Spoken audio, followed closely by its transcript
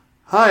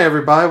Hi,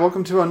 everybody.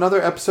 Welcome to another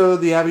episode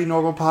of the Abby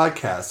Normal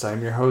Podcast.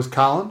 I'm your host,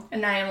 Colin.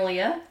 And I am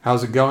Leah.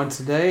 How's it going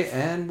today?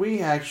 And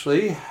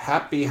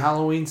happy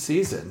Halloween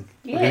season.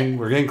 Yeah.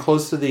 We're getting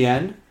close to the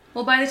end.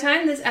 Well, by the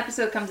time this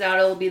episode comes out,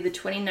 it will be the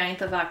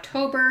 29th of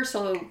October,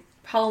 so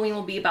Halloween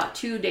will be about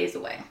 2 days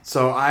away.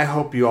 So I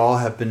hope you all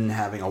have been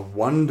having a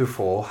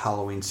wonderful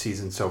Halloween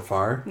season so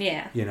far.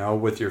 Yeah. You know,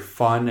 with your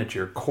fun at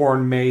your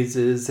corn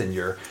mazes and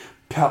your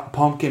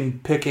pumpkin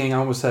picking. I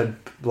almost said,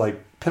 like,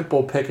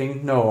 pimple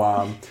picking.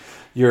 No,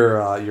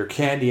 your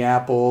candy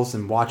apples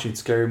and watching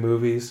scary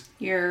movies.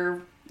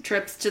 Your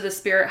trips to the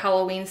Spirit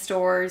Halloween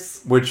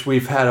stores. Which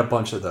we've had a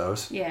bunch of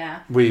those. Yeah.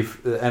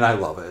 And I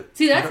love it.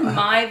 See, that's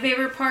my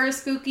favorite part of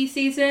spooky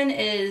season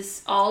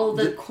is all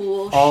the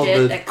cool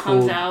shit that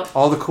comes out.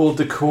 All the cool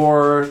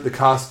decor, the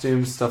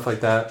costumes, stuff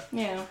like that.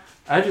 Yeah.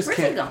 I just Where's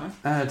can't.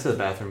 it going? To the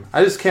bathroom.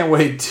 I just can't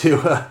wait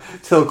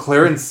till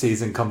clearance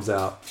season comes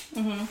out.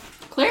 Mm-hmm.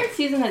 Clearance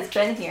season has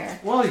been here.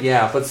 Well,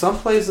 yeah, but some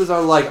places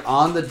are like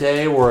on the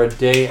day or a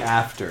day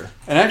after.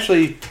 And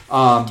actually,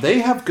 they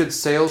have good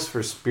sales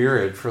for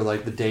Spirit for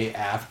like the day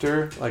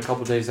after, like a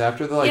couple days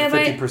after. They're like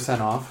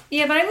 50% off.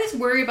 Yeah, but I always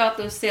worry about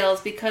those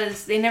sales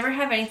because they never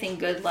have anything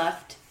good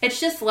left. It's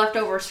just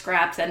leftover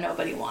scraps that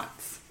nobody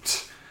wants.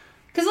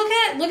 Because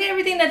look at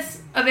everything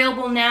that's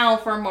available now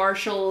for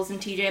Marshalls and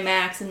TJ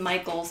Maxx and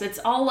Michaels. It's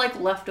all like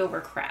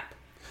leftover crap.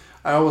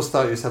 I always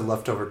thought you said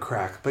leftover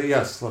crack, but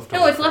yes,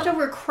 leftover No, it's crap.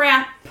 leftover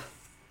crap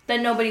that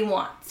nobody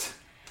wants.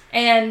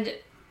 And,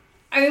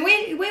 I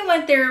mean, we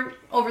went there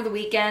over the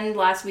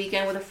last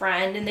weekend with a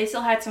friend, and they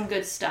still had some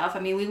good stuff. I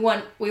mean, we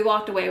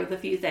walked away with a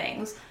few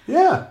things.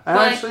 Yeah,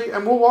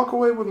 and we'll walk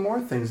away with more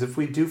things if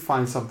we do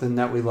find something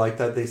that we like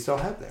that they still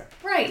have there.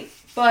 Right,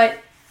 but,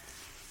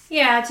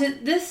 yeah,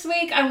 this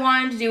week I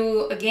wanted to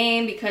do a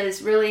game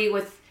because really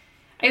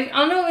I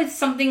don't know if it's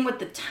something with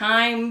the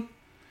time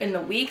and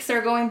the weeks that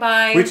are going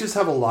by. We just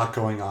have a lot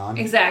going on.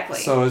 Exactly.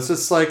 So it's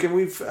just like, and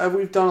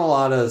we've done a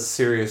lot of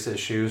serious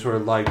issues. We're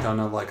like talk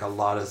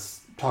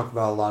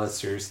about a lot of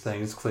serious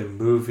things, including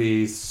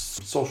movies,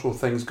 social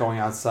things going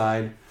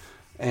outside,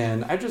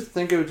 and I just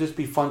think it would just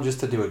be fun just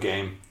to do a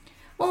game.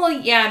 Well,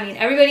 yeah, I mean,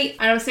 everybody,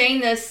 and I'm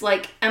saying this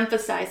like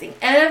emphasizing,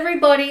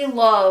 everybody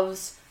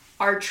loves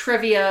our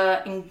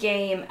trivia and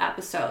game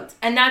episodes,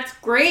 and that's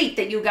great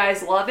that you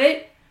guys love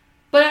it.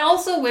 But I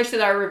also wish that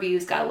our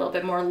reviews got a little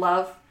bit more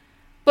love.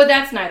 But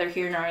that's neither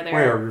here nor there.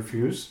 Wait, our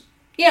reviews?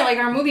 Yeah, like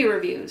our movie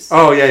reviews.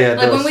 Oh, yeah.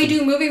 Like when we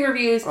do movie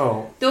reviews,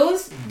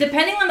 those,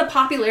 depending on the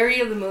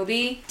popularity of the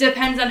movie,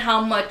 depends on how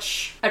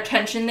much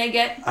attention they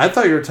get. I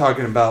thought you were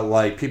talking about,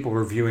 like, people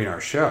reviewing our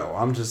show.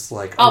 I'm just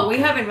like... We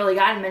haven't really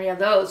gotten many of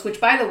those.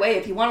 Which, by the way,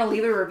 if you want to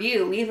leave a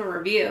review, leave a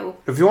review.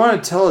 If you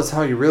want to tell us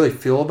how you really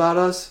feel about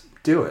us,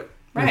 do it.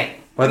 Right.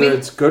 Whether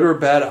it's good or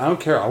bad, I don't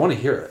care. I want to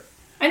hear it.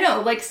 I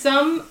know, like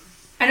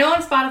I know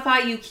on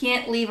Spotify you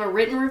can't leave a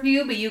written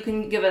review, but you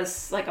can give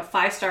us like a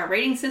 5-star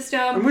rating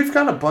system. And we've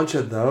got a bunch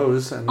of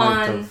those. And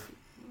on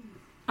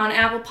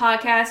Apple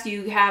Podcasts,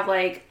 you have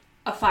like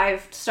a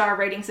 5-star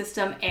rating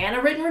system and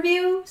a written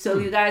review. So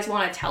you guys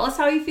want to tell us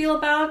how you feel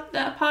about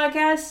that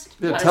podcast?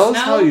 Yeah, tell us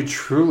how you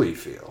truly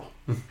feel.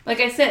 Like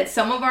I said,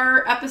 some of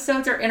our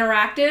episodes are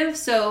interactive.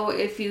 So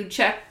if you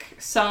check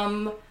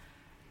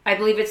I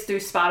believe it's through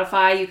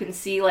Spotify. You can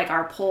see like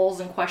our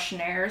polls and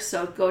questionnaires.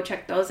 So go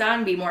check those out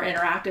and be more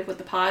interactive with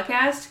the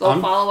podcast.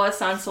 Follow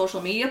us on social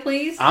media,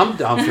 please. I'm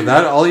down for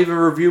that. I'll even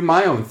review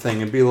my own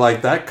thing and be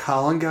like, that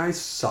Colin guy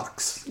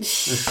sucks.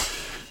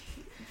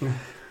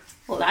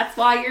 Well, that's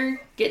why you're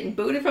getting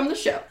booted from the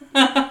show.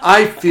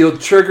 I feel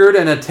triggered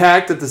and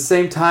attacked at the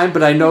same time,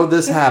 but I know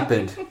this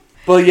happened.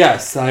 But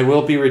yes, I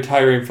will be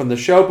retiring from the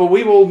show, but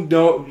we will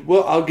know.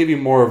 I'll give you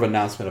more of an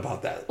announcement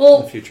about that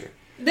in the future.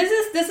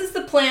 This is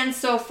the plan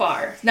so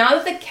far. Now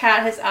that the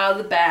cat is out of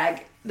the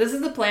bag, this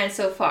is the plan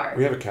so far.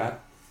 We have a cat.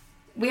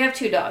 We have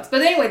 2 dogs.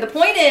 But anyway, the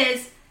point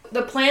is,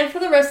 the plan for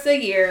the rest of the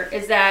year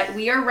is that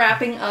we are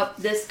wrapping up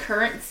this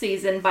current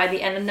season by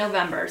the end of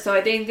November. So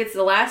I think it's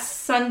the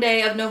last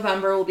Sunday of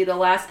November will be the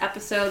last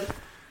episode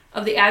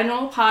of the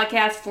Abnormal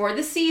Podcast for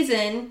the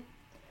season.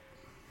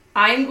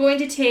 I'm going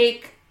to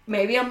take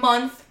maybe a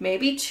month,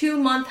 maybe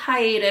 2-month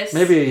hiatus.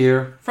 Maybe a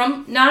year.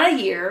 Not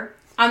a year.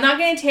 I'm not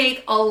going to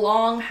take a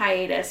long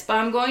hiatus, but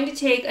I'm going to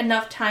take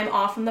enough time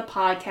off from the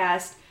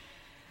podcast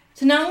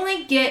to not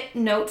only get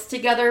notes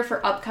together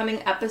for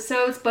upcoming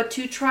episodes, but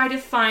to try to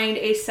find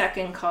a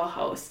second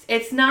co-host.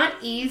 It's not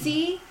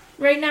easy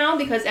right now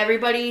because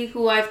everybody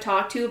who I've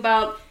talked to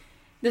about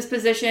this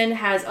position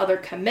has other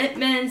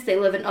commitments. They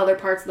live in other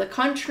parts of the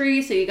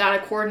country, so you got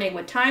to coordinate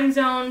with time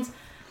zones.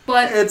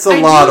 But it's a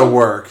lot of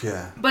work,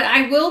 yeah. But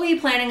I will be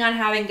planning on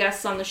having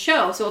guests on the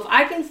show. So if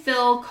I can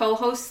fill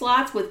co-host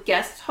slots with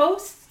guest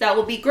hosts, that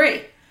will be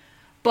great.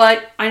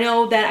 But I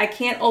know that I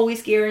can't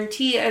always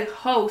guarantee a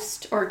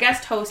host or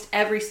guest host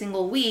every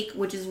single week,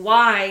 which is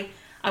why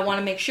I want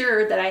to make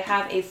sure that I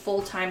have a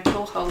full-time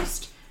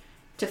co-host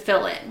to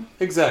fill in.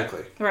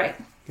 Exactly. Right.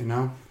 You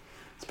know?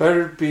 It's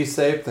better to be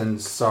safe than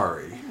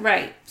sorry.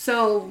 Right.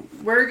 So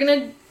we're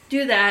going to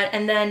do that.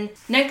 And then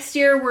next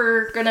year,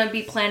 we're going to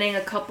be planning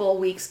a couple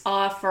weeks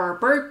off for our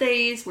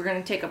birthdays. We're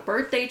going to take a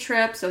birthday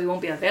trip, so we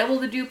won't be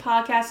available to do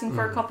podcasting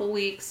for a couple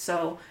weeks.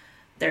 So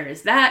there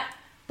is that.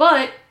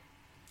 But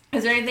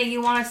is there anything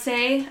you want to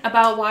say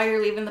about why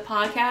you're leaving the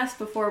podcast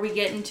before we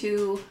get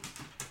into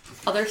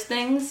other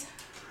things?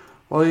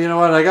 Well, you know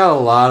what? I got a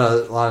lot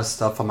of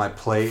stuff on my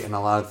plate and a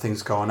lot of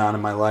things going on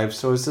in my life.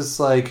 So it's just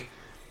like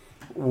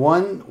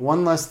one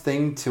less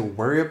thing to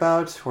worry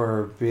about,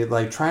 or be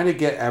like trying to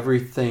get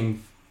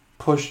everything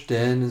pushed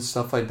in and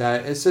stuff like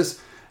that. It's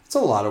a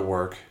lot of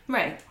work.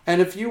 Right. And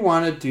if you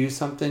want to do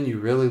something, you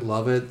really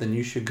love it, then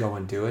you should go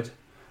and do it.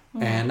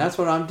 Mm-hmm. And that's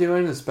what I'm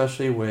doing,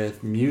 especially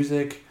with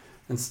music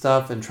and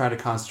stuff, and try to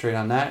concentrate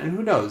on that. And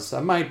who knows? I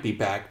might be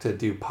back to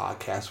do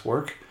podcast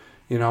work.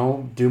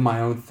 Do my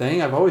own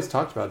thing. I've always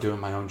talked about doing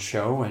my own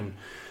show and,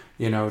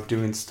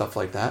 doing stuff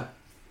like that.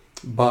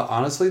 But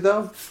honestly,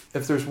 though,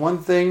 if there's one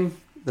thing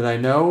that I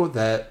know,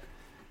 that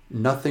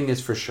nothing is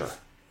for sure.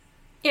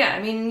 Yeah,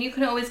 I mean, you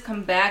can always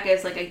come back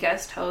as like a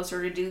guest host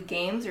or to do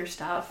games or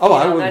stuff. Oh,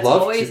 I would love to. That's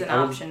always an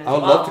option as well. I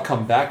would love to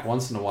come back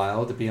once in a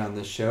while to be on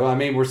this show. I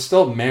mean, we're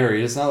still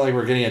married. It's not like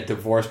we're getting a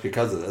divorce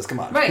because of this. Come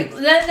on. Right.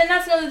 Then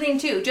that's another thing,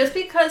 too. Just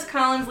because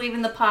Colin's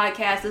leaving the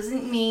podcast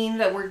doesn't mean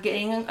that we're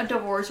getting a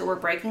divorce or we're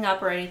breaking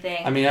up or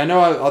anything. I mean, I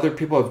know other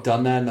people have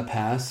done that in the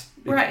past.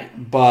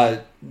 Right.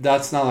 But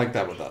that's not like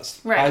that with us.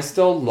 Right. I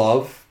still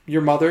love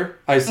your mother.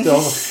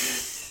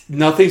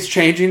 Nothing's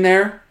changing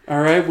there.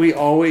 All right,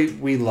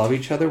 we love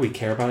each other. We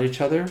care about each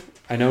other.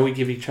 I know we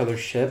give each other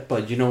shit,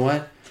 but you know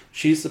what?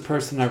 She's the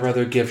person I'd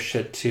rather give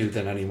shit to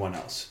than anyone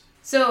else.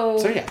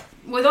 So yeah.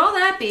 With all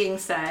that being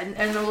said,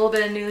 and a little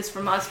bit of news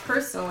from us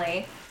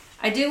personally,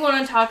 I do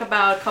want to talk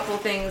about a couple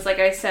things. Like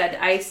I said,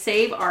 I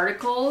save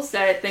articles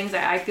things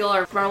that I feel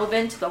are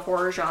relevant to the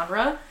horror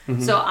genre.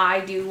 Mm-hmm. So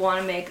I do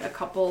want to make a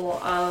couple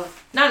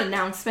of, not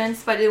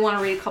announcements, but I do want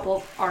to read a couple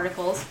of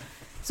articles.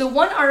 So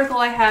one article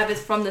I have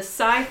is from the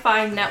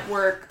Sci-Fi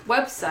Network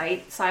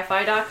website,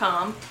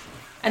 sci-fi.com,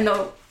 and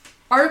the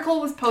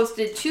article was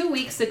posted 2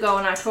 weeks ago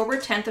on October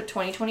 10th of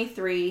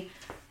 2023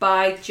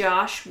 by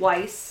Josh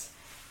Weiss,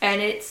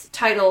 and it's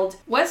titled,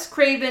 Wes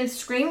Craven's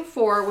Scream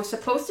 4 was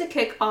supposed to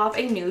kick off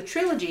a new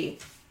trilogy.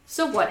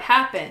 So what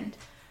happened?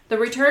 The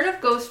return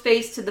of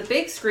Ghostface to the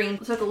big screen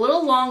took a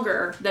little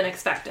longer than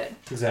expected.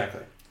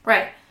 Exactly.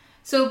 Right.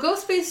 So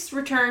Ghostface's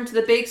return to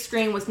the big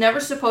screen was never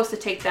supposed to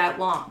take that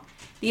long.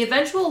 The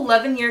eventual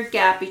 11-year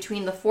gap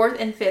between the 4th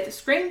and 5th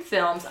Scream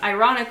films,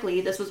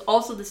 ironically, this was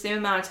also the same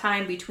amount of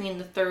time between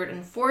the 3rd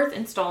and 4th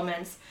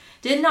installments,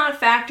 did not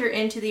factor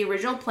into the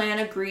original plan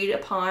agreed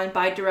upon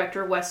by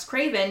director Wes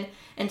Craven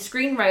and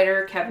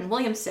screenwriter Kevin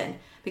Williamson,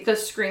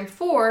 because Scream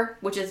 4,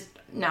 which is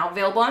now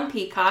available on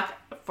Peacock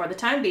for the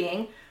time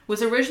being,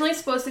 was originally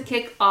supposed to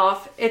kick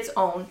off its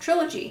own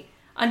trilogy,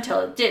 until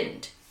it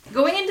didn't.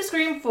 Going into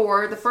Scream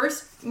 4, the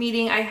first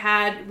meeting I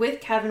had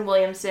with Kevin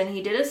Williamson,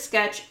 he did a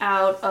sketch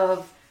out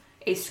of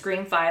a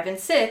Scream 5 and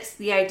 6.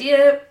 The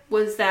idea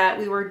was that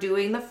we were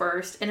doing the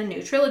first in a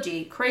new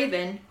trilogy.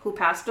 Craven, who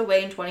passed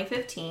away in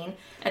 2015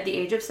 at the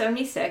age of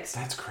 76.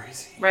 That's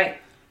crazy. Right.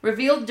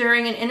 Revealed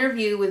during an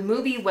interview with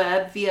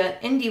MovieWeb via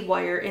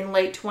IndieWire in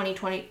late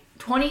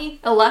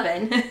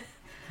 2011.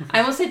 I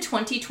almost said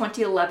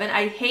 2011.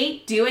 I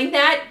hate doing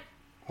that.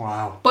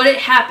 Wow. But it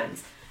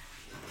happens.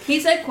 He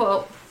said,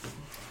 quote,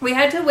 "We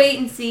had to wait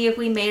and see if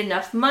we made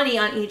enough money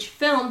on each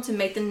film to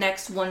make the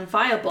next one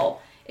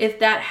viable. If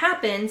that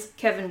happens,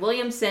 Kevin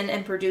Williamson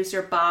and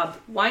producer Bob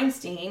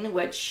Weinstein,"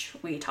 which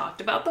we talked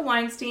about the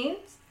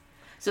Weinsteins.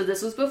 So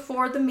this was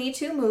before the Me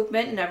Too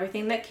movement and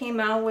everything that came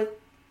out with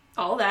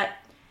all that.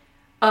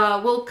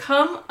 "Will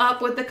come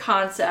up with the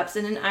concepts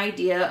and an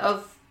idea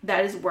of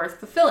that is worth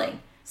fulfilling."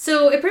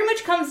 So it pretty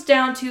much comes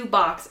down to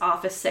box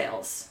office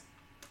sales.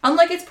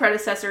 Unlike its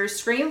predecessors,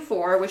 Scream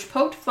 4, which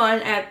poked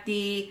fun at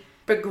the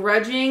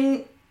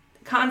begrudging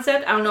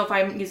concept, I don't know if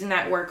I'm using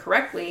that word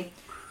correctly,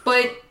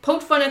 but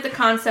poked fun at the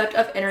concept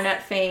of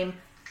internet fame,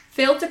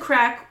 failed to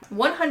crack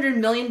 $100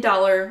 million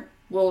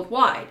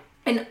worldwide.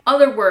 In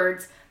other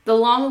words, the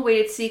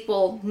long-awaited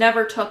sequel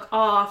never took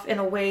off in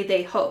a way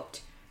they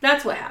hoped.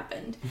 That's what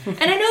happened.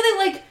 And I know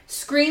that,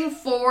 Scream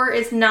 4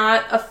 is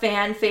not a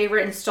fan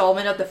favorite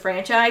installment of the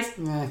franchise.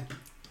 Nah.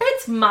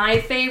 It's my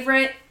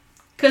favorite,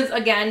 because,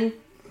 again,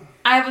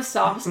 I have a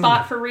soft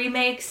spot for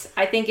remakes.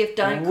 I think if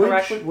done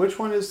correctly... Which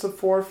one is the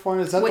fourth one?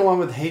 Is that the one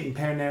with Hayden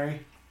Panettiere?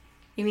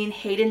 You mean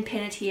Hayden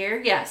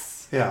Panettiere?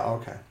 Yes. Yeah,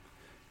 okay.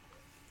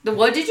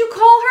 What did you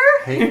call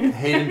her? Hayden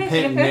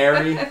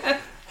Panettiere?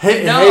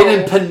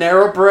 Hayden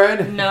Panera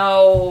Bread?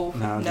 No.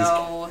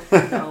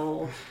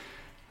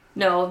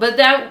 No, but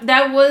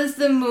that was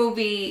the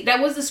movie,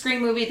 that was the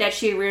Scream movie that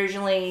she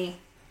originally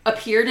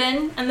appeared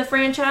in the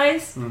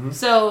franchise. Mm-hmm.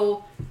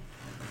 So,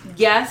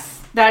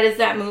 yes, that is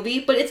that movie,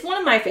 but it's one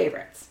of my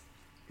favorites.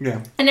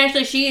 Yeah. And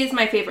actually, she is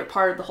my favorite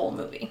part of the whole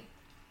movie.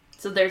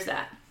 So there's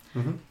that.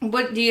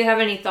 Mm-hmm. Do you have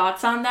any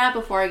thoughts on that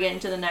before I get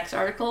into the next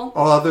article?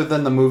 Oh, other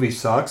than the movie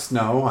sucks?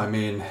 No,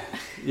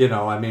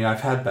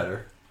 I've had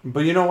better.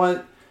 But you know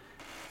what?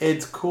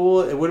 it's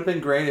cool. It would have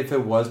been great if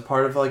it was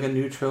part of like a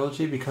new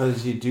trilogy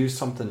because you do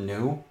something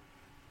new.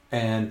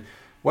 And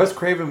Wes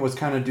Craven was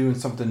kind of doing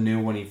something new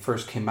when he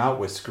first came out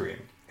with Scream.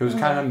 He was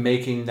kind of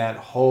making that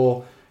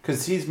whole...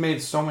 Because he's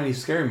made so many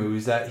scary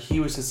movies that he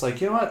was just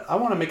like, you know what? I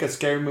want to make a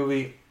scary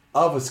movie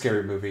of a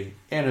scary movie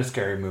and a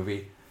scary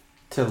movie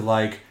to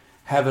like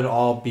have it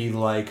all be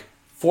like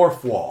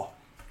fourth wall.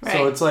 Right.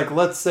 So it's like,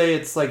 let's say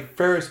it's like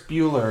Ferris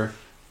Bueller,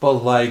 but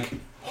like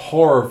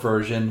horror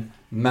version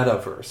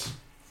metaverse.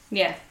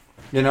 Yeah.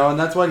 You know, and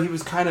that's what he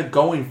was kind of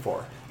going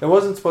for. It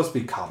wasn't supposed to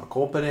be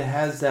comical, but it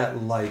has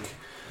that like...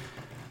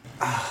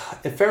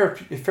 If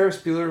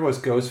Ferris Bueller was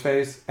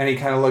Ghostface and he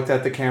kind of looked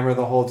at the camera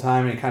the whole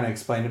time and he kind of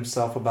explained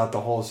himself about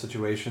the whole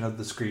situation of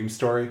the Scream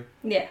story.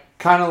 Yeah.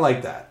 Kind of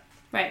like that.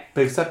 Right.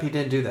 But except he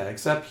didn't do that.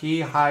 Except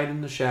he hid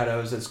in the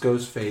shadows as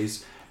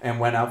Ghostface and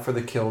went out for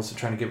the kills to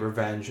try to get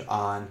revenge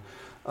on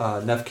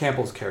Neve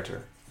Campbell's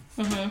character.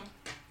 Mm-hmm.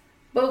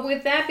 But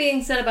with that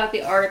being said about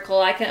the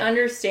article, I can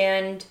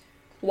understand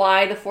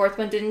why the fourth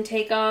one didn't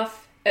take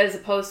off as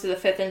opposed to the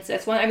fifth and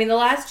sixth one. I mean, the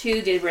last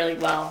two did really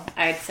well,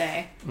 I'd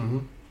say. Mm-hmm.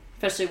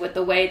 Especially with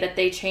the way that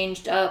they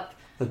changed up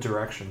the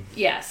direction.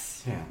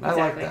 Yes. Yeah,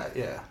 exactly. I like that,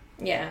 yeah.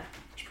 Yeah.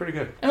 It's pretty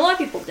good. And a lot of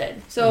people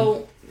did.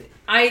 So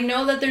I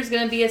know that there's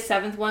going to be a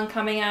seventh one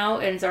coming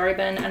out, and it's already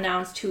been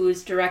announced who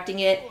is directing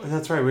it.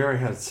 That's right, we already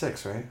had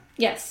 6, right?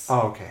 Yes.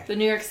 Oh, okay. The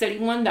New York City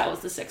one, that was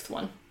the sixth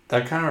one.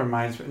 That kind of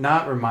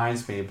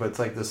reminds me, but it's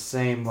like the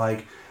same,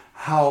 like,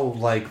 how,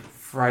 like,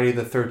 Friday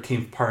the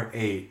 13th Part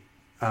 8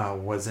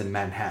 was in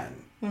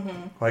Manhattan.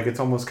 Mm-hmm. Like, it's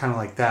almost kind of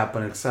like that,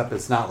 but except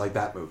it's not like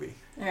that movie.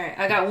 All right,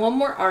 I got one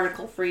more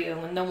article for you,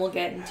 and then we'll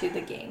get into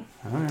the game.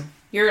 All right.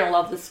 You're going to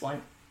love this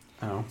one.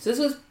 Oh. So this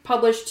was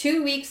published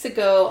 2 weeks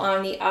ago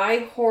on the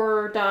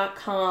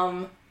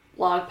iHorror.com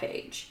blog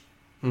page.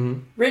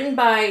 Mm-hmm. Written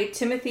by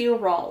Timothy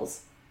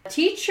Rawls.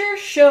 Teacher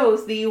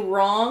shows the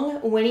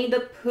wrong Winnie the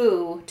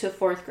Pooh to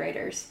fourth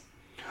graders.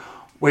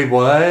 Wait,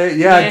 what?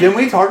 Yeah, didn't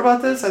we talk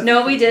about this?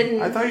 No, we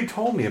didn't. I thought you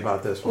told me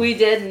about this one. We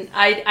didn't.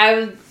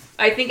 I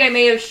think I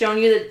may have shown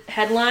you the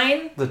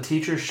headline. The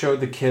teacher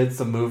showed the kids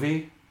the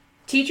movie?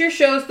 Teacher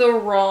shows the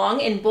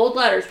wrong, in bold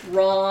letters,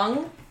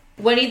 wrong,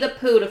 Winnie the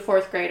Pooh to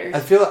fourth graders. I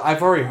feel like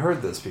I've already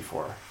heard this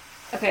before.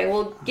 Okay,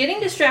 well,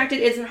 getting distracted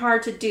isn't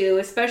hard to do,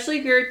 especially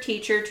if you're a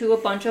teacher to a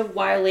bunch of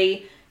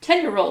wily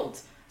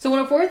 10-year-olds. So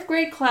when a fourth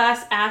grade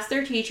class asked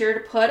their teacher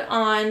to put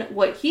on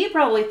what he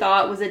probably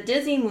thought was a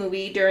Disney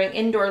movie during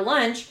indoor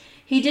lunch,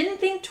 he didn't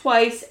think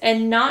twice,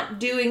 and not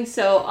doing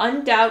so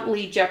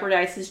undoubtedly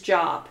jeopardized his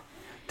job.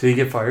 Did he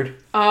get fired?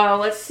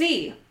 Let's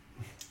see.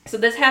 So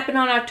this happened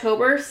on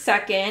October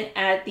 2nd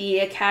at the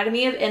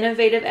Academy of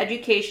Innovative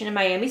Education in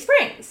Miami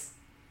Springs.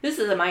 This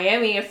is a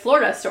Miami,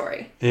 Florida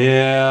story.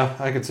 Yeah,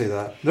 I can see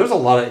that. There's a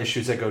lot of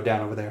issues that go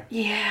down over there.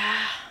 Yeah.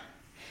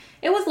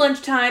 It was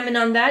lunchtime, and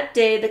on that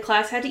day, the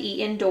class had to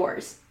eat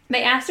indoors.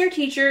 They asked their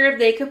teacher if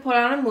they could put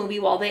on a movie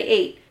while they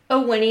ate. A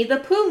Winnie the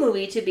Pooh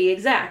movie, to be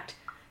exact.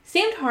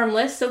 Seemed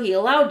harmless, so he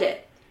allowed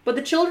it. But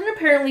the children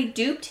apparently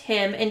duped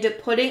him into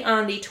putting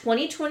on the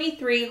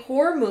 2023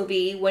 horror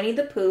movie Winnie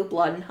the Pooh,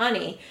 Blood and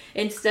Honey,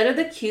 instead of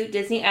the cute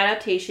Disney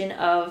adaptation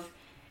of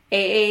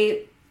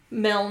A.A.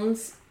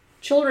 Milne's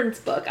children's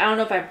book. I don't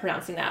know if I'm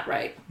pronouncing that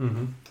right.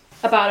 Mm-hmm.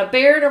 About a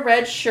bear in a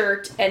red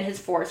shirt and his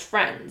forest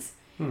friends.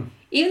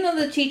 Even though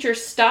the teacher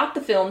stopped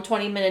the film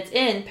 20 minutes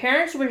in,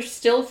 parents were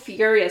still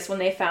furious when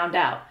they found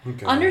out.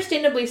 Okay.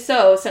 Understandably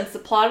so, since the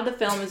plot of the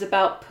film is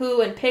about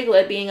Pooh and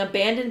Piglet being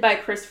abandoned by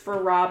Christopher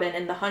Robin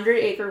in the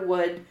 100-acre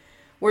wood,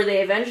 where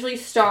they eventually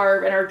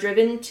starve and are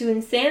driven to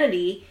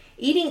insanity,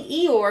 eating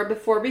Eeyore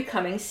before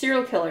becoming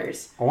serial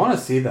killers. I want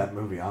to see that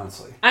movie,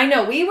 honestly. I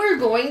know. We were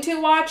going to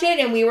watch it,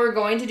 and we were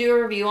going to do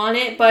a review on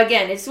it, but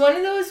again, it's one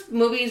of those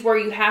movies where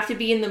you have to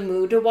be in the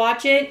mood to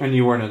watch it. And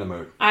you weren't in the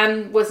mood. I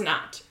was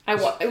not. I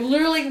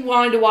literally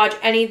wanted to watch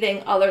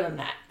anything other than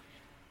that.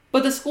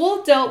 But the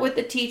school dealt with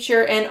the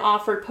teacher and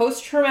offered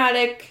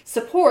post-traumatic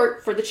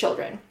support for the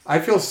children. I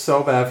feel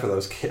so bad for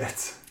those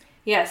kids.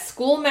 Yes,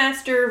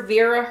 schoolmaster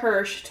Vera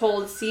Hirsch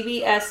told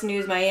CBS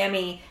News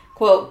Miami,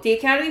 quote, "The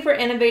Academy for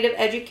Innovative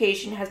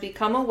Education has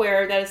become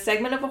aware that a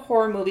segment of a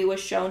horror movie was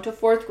shown to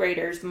fourth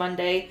graders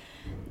Monday,"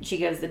 she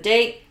gives the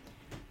date,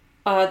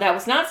 "that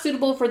was not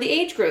suitable for the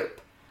age group.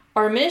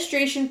 Our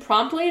administration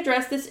promptly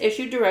addressed this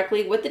issue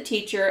directly with the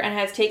teacher and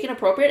has taken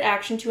appropriate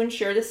action to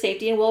ensure the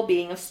safety and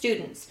well-being of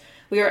students.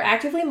 We are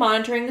actively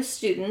monitoring the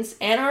students,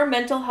 and our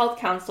mental health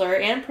counselor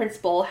and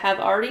principal have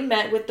already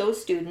met with those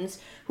students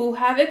who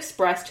have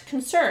expressed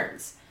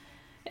concerns."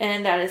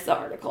 And that is the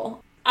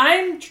article.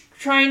 I'm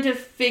trying to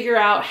figure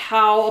out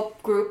how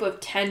a group of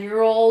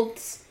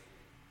 10-year-olds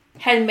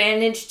had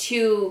managed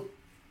to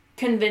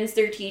convince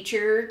their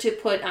teacher to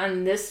put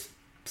on this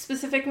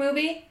specific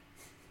movie.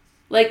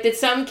 Like, did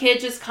some kid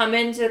just come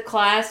into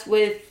class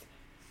with,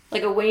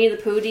 like, a Winnie the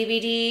Pooh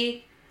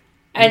DVD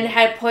and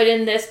had put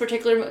in this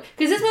particular movie.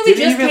 Because this movie Did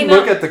just you even came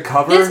look out. at the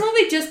cover? This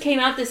movie just came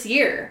out this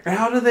year.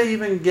 How did they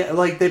even get...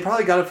 Like, they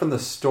probably got it from the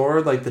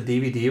store, like the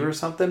DVD or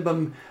something, but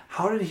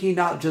how did he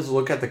not just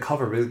look at the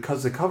cover?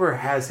 Because the cover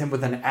has him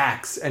with an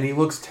axe, and he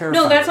looks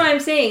terrifying. No, that's what I'm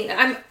saying.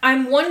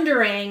 I'm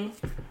wondering...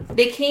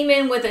 They came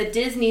in with a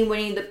Disney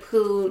Winnie the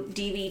Pooh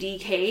DVD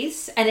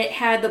case, and it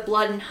had the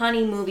Blood and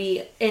Honey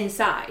movie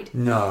inside.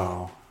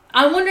 No.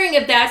 I'm wondering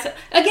if that's...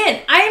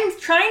 Again, I'm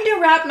trying to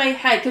wrap my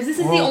head, because this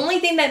is the only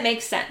thing that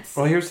makes sense.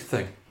 Well, here's the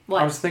thing.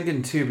 What? I was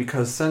thinking, too,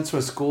 because since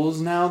with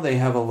schools now, they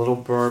have a little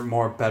bit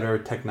more better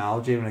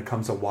technology when it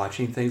comes to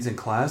watching things in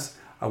class.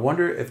 I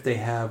wonder if they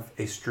have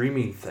a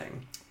streaming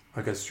thing,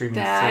 like a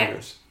streaming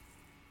service.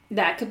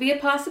 That could be a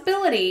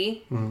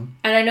possibility. Mm-hmm.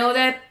 And I know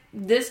that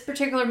this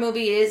particular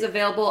movie is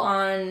available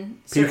on...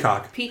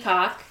 Peacock.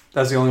 Peacock.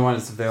 That's the only one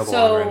that's available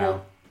on right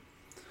now.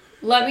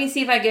 Let me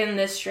see if I get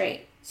this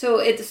straight. So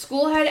if the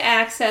school had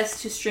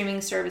access to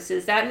streaming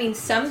services, that means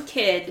some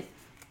kid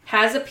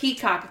has a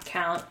Peacock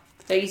account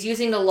that he's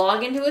using to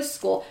log into his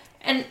school.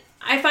 And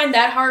I find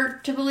that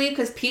hard to believe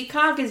because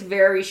Peacock is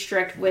very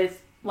strict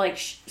with like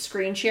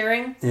screen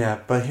sharing. Yeah,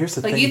 but here's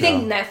the thing, Like, you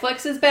think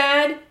Netflix is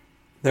bad?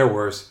 They're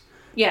worse.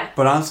 Yeah.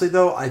 But honestly,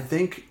 though, I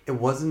think it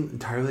wasn't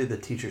entirely the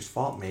teacher's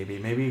fault, maybe.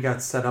 Maybe you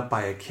got set up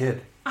by a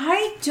kid.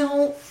 I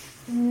don't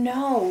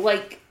know.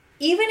 Like,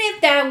 even if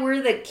that were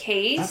the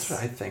case... That's what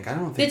I think. I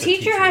don't think the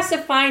teacher has to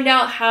find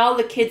out how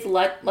the kids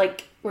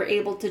were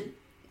able to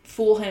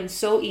fool him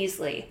so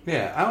easily.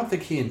 Yeah, I don't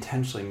think he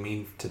intentionally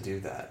meant to do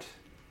that.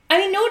 I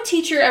mean, no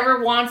teacher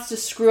ever wants to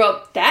screw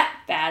up that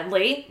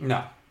badly.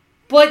 No.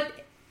 But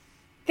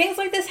things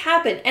like this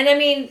happen. And I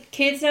mean,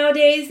 kids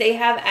nowadays, they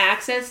have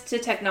access to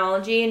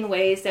technology in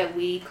ways that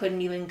we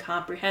couldn't even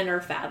comprehend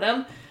or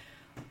fathom.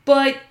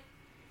 But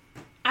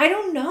I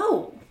don't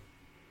know.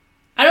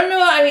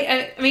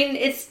 I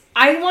mean,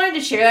 I wanted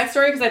to share that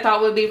story because I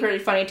thought it would be pretty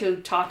funny to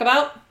talk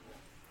about.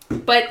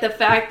 But the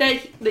fact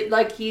that,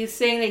 like, he's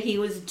saying that he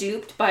was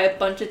duped by a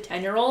bunch of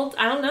 10-year-olds,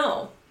 I don't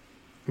know.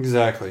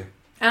 Exactly.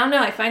 I don't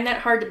know. I find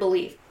that hard to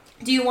believe.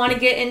 Do you want to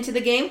get into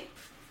the game?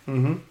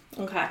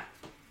 Mm-hmm. Okay.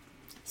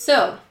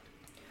 So,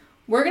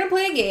 we're going to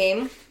play a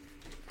game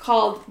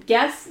called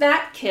Guess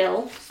That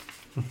Kill.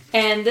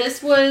 And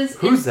this was...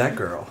 Who's that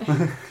girl?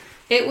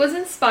 It was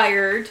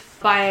inspired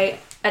by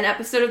an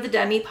episode of the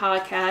Demi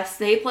podcast.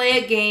 They play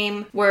a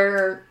game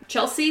where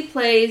Chelsea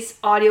plays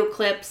audio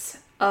clips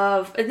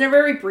of... They're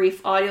very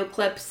brief audio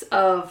clips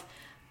of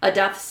a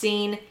death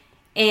scene.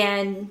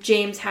 And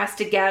James has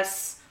to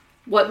guess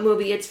what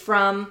movie it's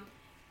from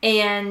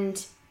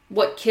and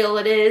what kill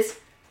it is.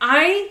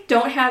 I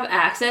don't have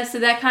access to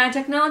that kind of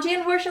technology,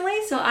 unfortunately,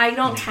 so I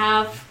don't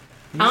have...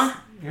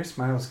 Your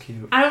smile's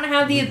cute. I don't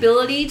have the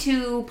ability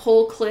to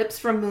pull clips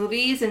from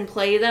movies and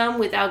play them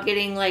without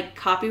getting, like,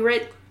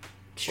 copyright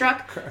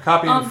struck.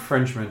 Copy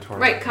infringement. Or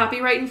right,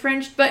 copyright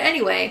infringed. But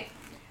anyway,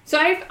 so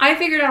I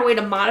figured out a way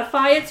to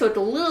modify it so it's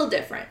a little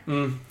different.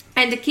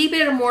 And to keep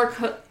it a more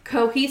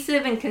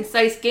cohesive and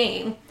concise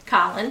game,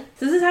 Colin,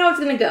 so this is how it's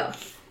going to go.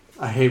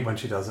 I hate when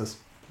she does this.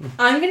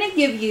 I'm going to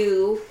give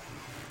you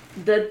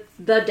the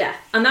death.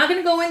 I'm not going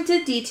to go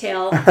into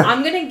detail.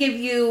 I'm going to give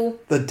you...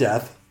 The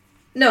death?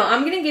 No,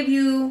 I'm going to give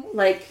you,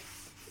 like,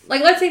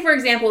 let's say, for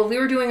example, if we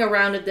were doing a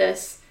round of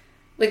this,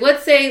 like,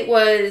 let's say it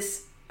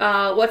was,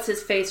 what's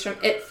his face from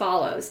It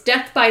Follows?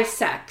 Death by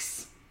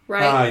Sex,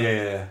 right?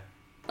 Yeah.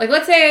 Like,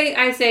 let's say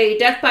I say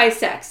Death by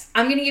Sex.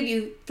 I'm going to give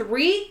you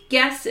 3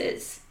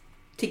 guesses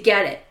to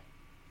get it.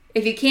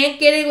 If you can't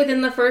get it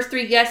within the first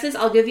 3 guesses,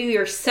 I'll give you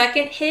your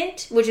second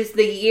hint, which is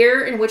the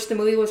year in which the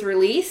movie was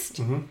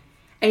released. Mm-hmm.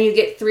 And you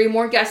get 3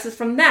 more guesses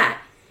from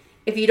that.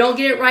 If you don't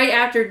get it right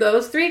after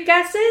those 3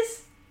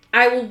 guesses,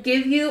 I will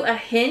give you a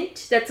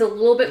hint that's a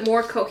little bit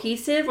more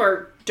cohesive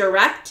or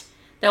direct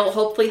that will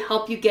hopefully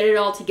help you get it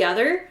all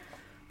together.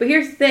 But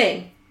here's the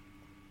thing.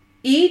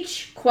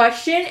 Each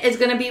question is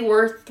going to be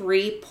worth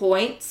 3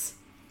 points.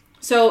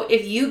 So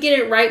if you get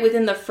it right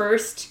within the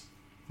first...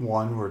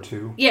 1 or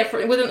 2? Yeah,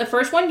 within the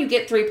first one, you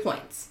get 3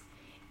 points.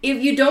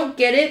 If you don't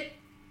get it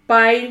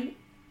by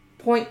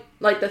point,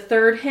 like the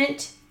third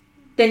hint,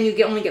 then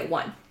you only get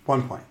 1.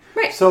 1 point.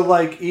 Right. So,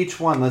 like, each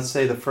one, let's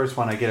say the first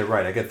one I get it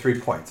right, I get 3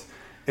 points.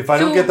 If I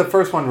don't get the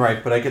first one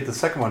right, but I get the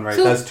second one right,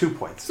 that's 2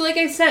 points. So, like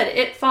I said,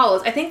 It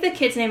Follows. I think the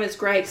kid's name is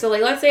Greg. So,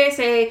 like, let's say I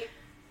say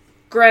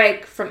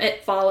Greg from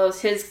It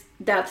Follows, his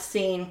death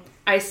scene.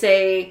 I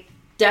say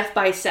Death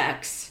by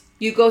Sex.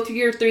 You go through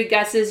your 3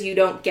 guesses, you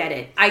don't get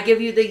it. I give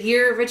you the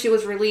year of which it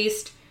was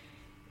released,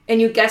 and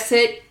you guess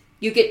it,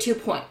 you get 2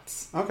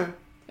 points. Okay.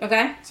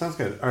 Okay? Sounds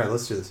good. All right,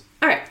 let's do this.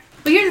 All right.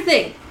 But here's the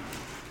thing.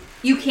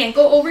 You can't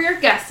go over your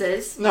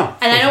guesses. No.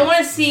 And I don't want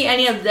to see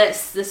any of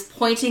this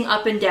pointing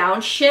up and down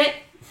shit.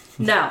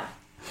 No.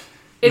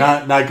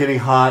 Not getting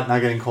hot, not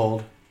getting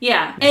cold.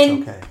 Yeah.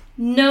 It's okay.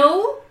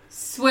 No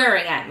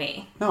swearing at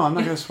me. No, I'm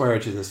not going to swear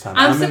at you this time.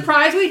 I'm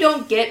surprised we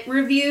don't get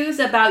reviews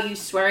about you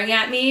swearing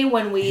at me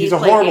when we He's a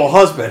horrible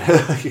husband.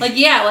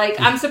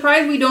 I'm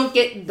surprised we don't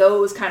get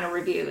those kind of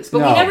reviews. But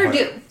we never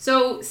do.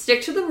 So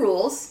stick to the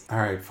rules. All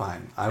right,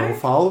 fine. I will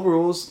follow the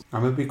rules.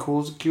 I'm going to be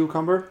cool as a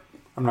cucumber.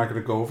 I'm not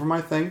going to go over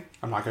my thing.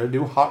 I'm not going to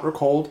do hot or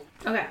cold.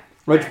 Okay.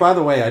 Which, by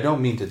the way, I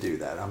don't mean to do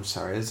that. I'm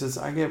sorry. It's just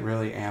I get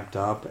really amped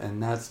up,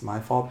 and that's my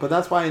fault. But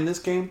that's why in this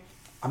game,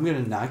 I'm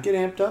going to not get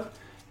amped up,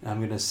 and I'm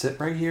going to sit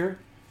right here,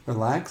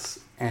 relax,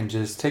 and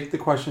just take the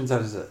questions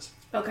as it is.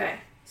 Okay.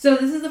 So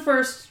this is the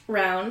first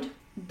round.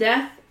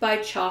 Death by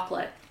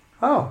chocolate.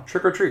 Oh,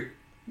 trick or treat.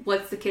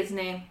 What's the kid's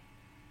name?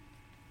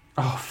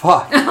 Oh,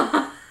 fuck.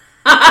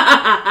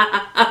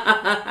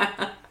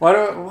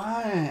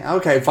 Why?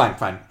 Okay,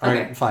 fine. All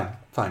right, fine.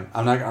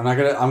 I'm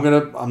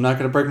not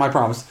gonna break my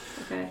promise.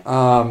 Okay.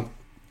 Man.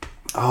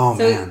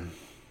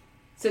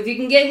 So if you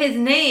can get his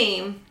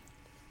name,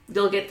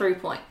 you'll get 3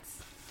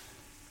 points.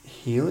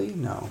 Healy?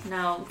 No.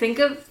 No. Think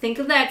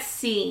of that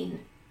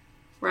scene,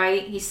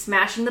 right? He's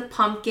smashing the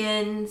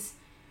pumpkins.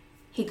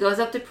 He goes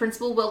up to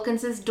Principal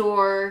Wilkins's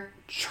door.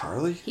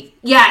 Charlie?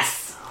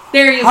 Yes.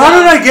 There you go. How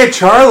did I get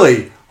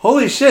Charlie?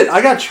 Holy shit!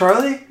 I got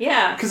Charlie.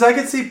 Yeah. Because I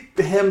could see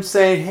him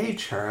saying, "Hey,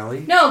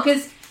 Charlie." No,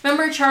 because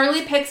remember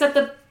Charlie picks up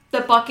the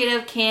bucket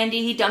of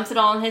candy. He dumps it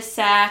all in his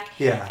sack.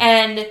 Yeah.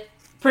 And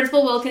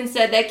Principal Wilkins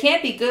said, "That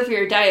can't be good for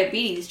your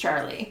diabetes,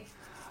 Charlie."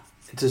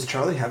 Does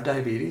Charlie have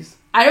diabetes?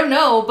 I don't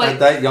know, but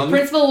that young?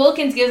 Principal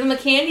Wilkins gives him a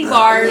candy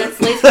bar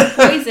that's laced with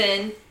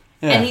poison,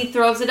 and he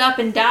throws it up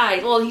and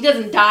dies. Well, he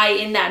doesn't die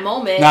in that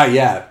moment. Not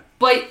yet.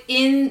 But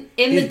in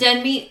the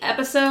Dead Meat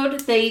episode,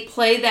 they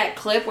play that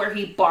clip where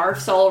he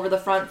barfs all over the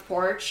front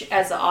porch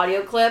as an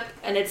audio clip,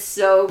 and it's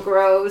so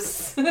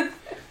gross.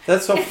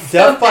 That's so It's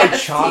Death so by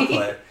nasty.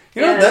 Chocolate.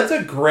 You know, that's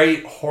a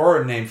great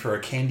horror name for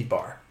a candy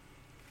bar.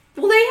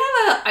 Well, they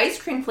have an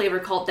ice cream flavor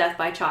called Death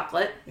by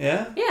Chocolate.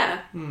 Yeah?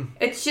 Yeah.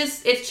 It's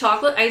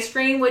chocolate ice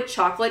cream with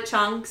chocolate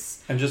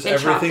chunks. And just and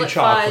everything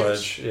chocolate.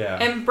 Fudge,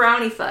 Yeah. And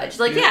brownie fudge.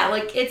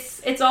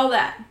 It's all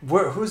that.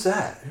 Who's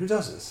that? Who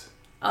does this?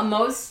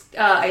 Most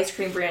ice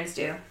cream brands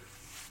do.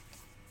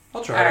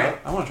 I'll try it out.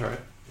 I want to try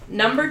it.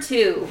 Number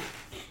 2.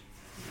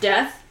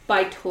 Death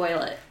by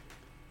Toilet.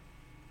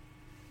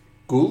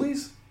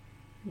 Ghoulies?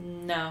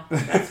 No.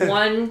 That's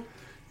one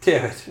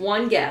Damn it.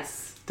 one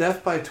guess.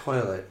 Death by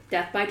Toilet.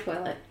 Death by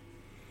Toilet.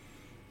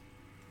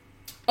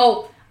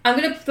 Oh, I'm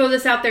going to throw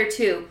this out there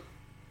too.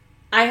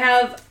 I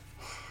have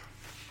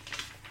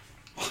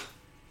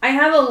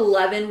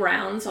 11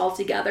 rounds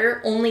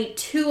altogether. Only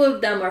 2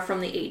 of them are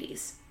from the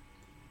 80s.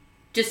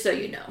 Just so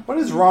you know. What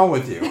is wrong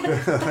with you?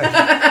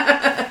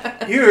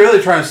 You're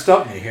really trying to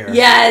stump me here.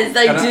 Yes,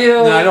 I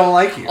do. I don't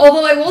like you.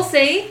 Although I will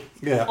say...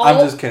 Yeah, I'm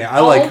just kidding. I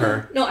like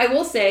her. No, I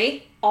will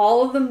say,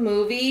 all of the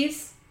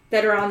movies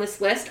that are on this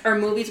list are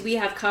movies we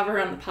have covered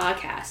on the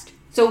podcast.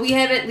 So we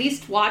have at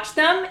least watched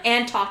them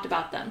and talked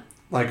about them.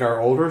 Like our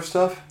older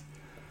stuff?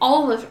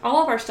 All of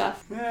our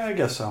stuff. Yeah, I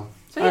guess so.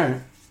 So, yeah. All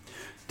right.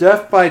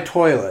 Death by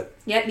Toilet.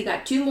 Yep, you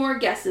got 2 more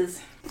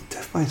guesses.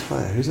 Death by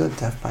Toilet. Who's that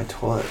Death by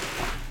Toilet?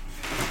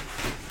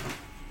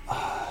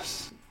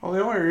 Well,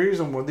 the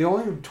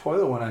only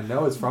toilet one I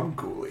know is from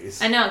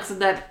Ghoulies. I know, because of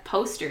that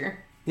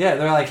poster. Yeah,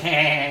 they're like,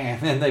 hey,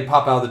 and they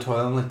pop out of the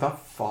toilet. I'm like, the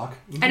fuck?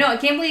 I know, I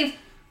can't believe,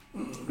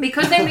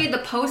 because they made the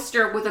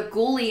poster with a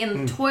ghoulie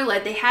in the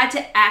toilet, they had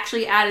to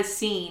actually add a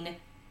scene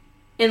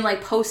in,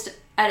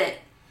 post-edit,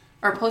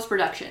 or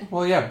post-production.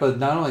 Well, yeah, but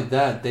not only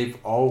that, they've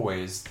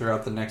always,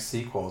 throughout the next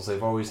sequels,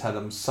 they've always had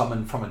them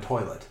summoned from a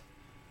toilet.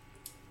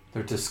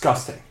 They're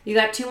disgusting. You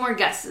got 2 more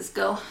guesses,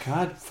 go.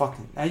 God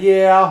fucking...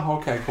 yeah,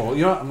 okay, cool.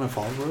 You know what? I'm going to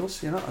follow the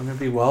rules. You know, I'm going to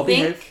be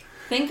well-behaved.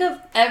 Think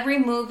of every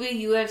movie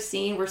you have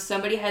seen where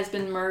somebody has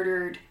been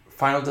murdered.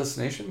 Final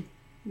Destination?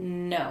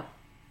 No.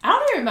 I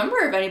don't even remember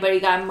if anybody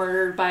got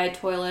murdered by a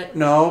toilet.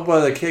 No,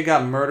 but the kid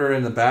got murdered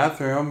in the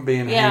bathroom,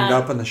 being hanged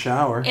up in the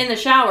shower. In the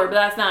shower, but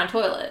that's not a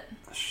toilet.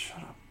 Shut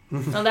up.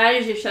 No, that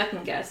is your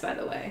second guess, by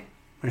the way.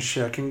 My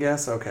second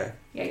guess? Okay.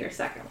 Yeah, your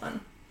second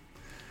one.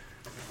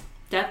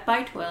 Death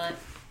by Toilet.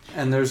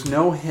 And there's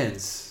no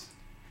hints.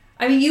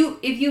 I mean,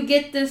 if you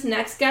get this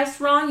next guess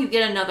wrong, you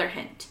get another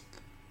hint.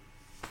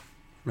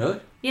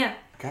 Really? Yeah.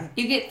 God.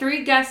 You get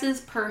 3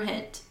 guesses per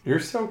hint. You're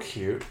so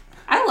cute.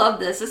 I love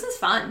this. This is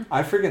fun.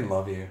 I freaking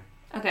love you.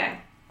 Okay.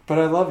 But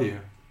I love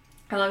you.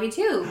 I love you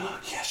too.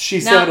 Yes,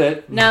 she said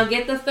it. Now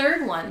get the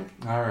third one.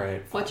 All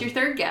right. What's your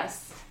third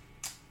guess?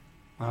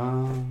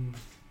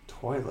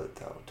 Toilet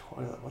though.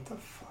 Toilet. What the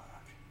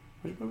fuck?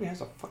 Which movie has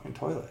a fucking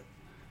toilet?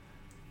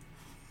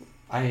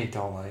 I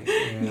don't like.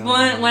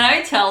 Yeah. When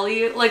I tell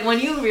you, when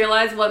you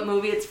realize what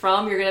movie it's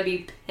from, you're gonna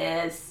be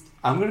pissed.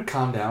 I'm gonna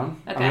calm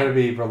down. Okay. I'm gonna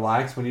be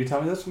relaxed when you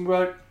tell me this. I'm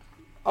gonna be like,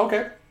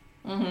 okay.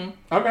 Mm-hmm.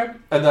 Okay.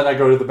 And then I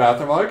go to the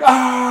bathroom. I'm like,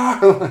 ah.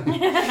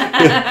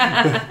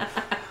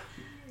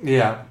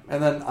 Yeah.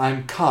 And then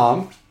I'm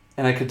calm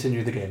and I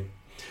continue the game.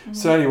 Mm-hmm.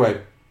 So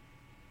anyway.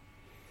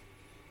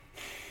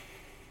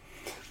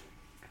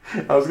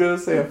 I was gonna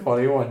say a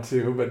funny one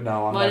too, but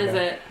no, I'm not. What is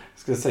it? I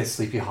was gonna say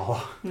Sleepy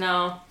Hollow.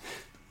 No.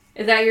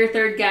 Is that your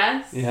third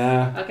guess?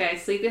 Yeah. Okay,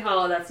 Sleepy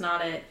Hollow, that's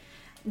not it.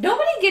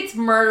 Nobody gets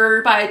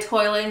murdered by a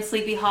toilet in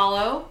Sleepy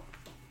Hollow.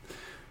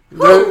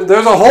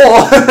 There's a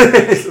hole.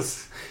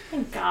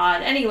 Thank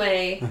God.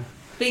 Anyway,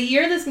 the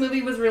year this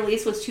movie was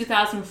released was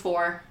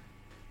 2004.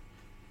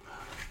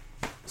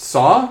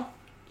 Saw?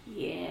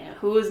 Yeah,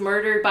 who was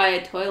murdered by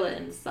a toilet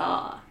in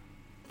Saw?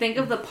 Think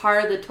of the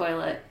part of the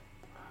toilet.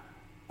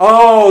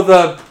 Oh,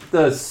 the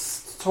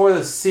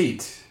toilet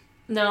seat.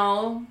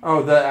 No.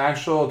 Oh, the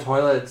actual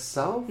toilet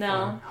itself?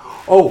 No.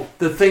 Oh,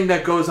 the thing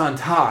that goes on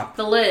top.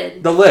 The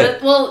lid. The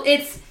lid. Well,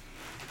 it's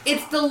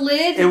the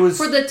lid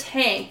for the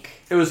tank.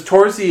 It was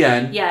towards the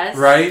end. Yes.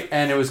 Right?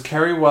 And it was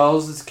Carrie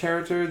Wells'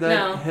 character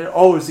that hit...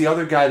 Oh, it was the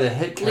other guy that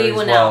hit Carrie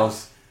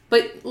Wells.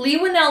 But Lee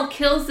Winnell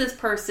kills this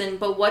person,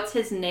 but what's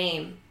his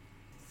name?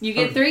 You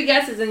get 3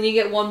 guesses and you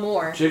get 1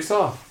 more.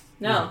 Jigsaw.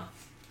 No.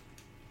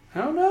 I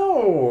don't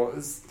know.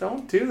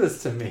 Don't do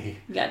this to me.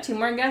 You got 2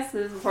 more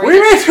guesses. What do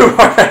you mean 2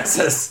 more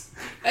guesses?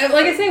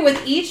 Like I say,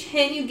 with each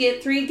hint you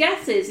get 3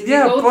 guesses.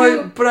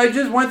 If but I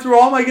just went through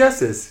all my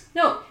guesses.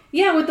 No.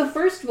 Yeah, with the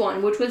first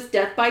one, which was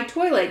Death by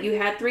Toilet, you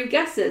had 3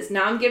 guesses.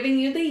 Now I'm giving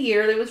you the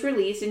year that was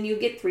released, and you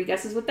get 3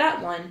 guesses with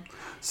that one.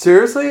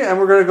 Seriously? And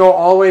we're going to go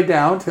all the way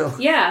down till...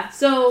 Yeah,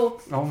 so...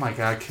 Oh my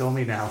God, kill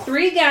me now.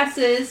 3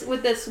 guesses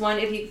with this one.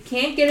 If you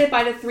can't get it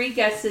by the 3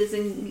 guesses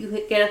and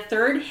you get a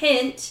 3rd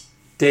hint...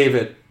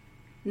 David.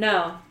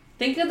 No.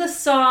 Think of the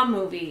Saw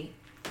movie.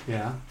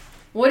 Yeah.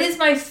 What is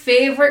my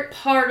favorite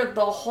part of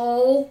the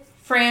whole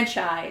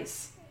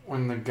franchise?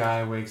 When the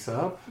guy wakes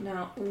up?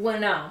 No. Well,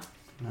 no.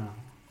 No.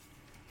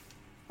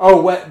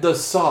 Oh, the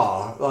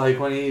Saw. Like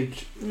when he...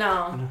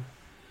 No.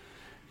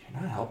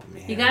 You're not helping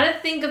me. You gotta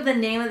think of the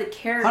name of the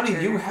character.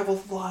 Honey, you have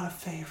a lot of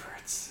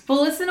favorites.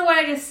 But listen to what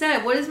I just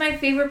said. What is my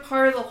favorite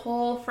part of the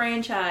whole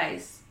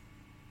franchise?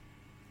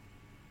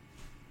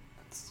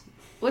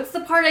 What's the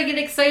part I get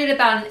excited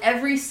about in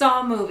every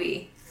Saw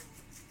movie?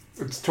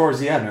 It's towards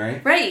the end,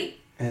 right? Right.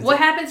 What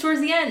happens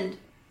towards the end?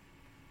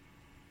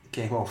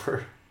 Game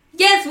over.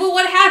 Yes, well,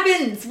 what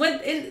happens?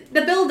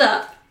 The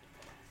build-up.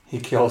 He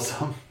kills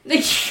him.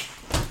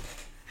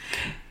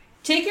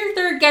 Take your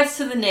 3rd guess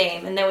to the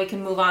name, and then we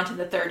can move on to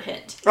the 3rd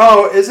hint.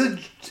 Oh, is it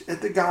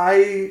the guy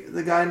in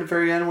the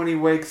very end when he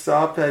wakes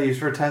up and he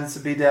pretends to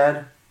be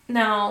dead?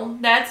 No,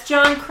 that's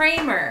John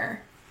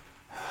Kramer.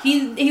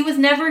 He was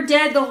never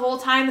dead the whole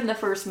time in the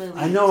first movie.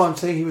 I know, I'm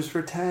saying he was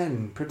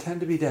pretend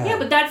to be dead. Yeah,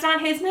 but that's not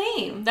his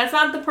name. That's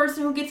not the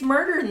person who gets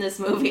murdered in this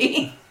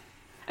movie.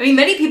 I mean,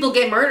 many people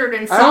get murdered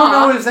in Saw. I don't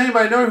know his name,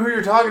 but I know who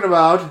you're talking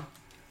about.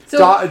 So,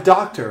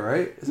 Doctor,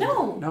 right?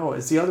 No,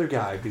 it's the other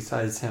guy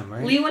besides him,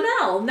 right? Lee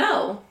Winnell,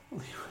 no.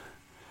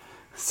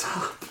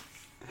 Stop.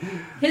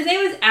 His name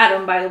is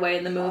Adam, by the way,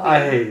 in the movie.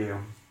 I hate you.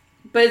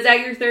 But is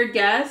that your 3rd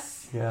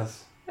guess?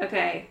 Yes.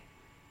 Okay.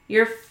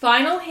 Your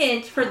final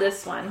hint for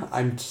this one.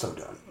 I'm so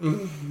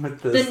done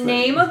with this. The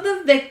name of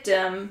the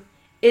victim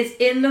is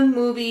in the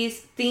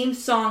movie's theme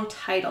song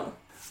title.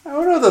 I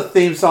don't know the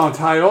theme song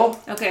title.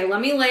 Okay,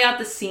 let me lay out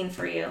the scene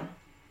for you.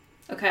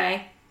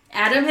 Okay?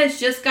 Adam has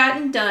just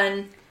gotten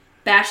done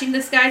bashing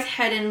this guy's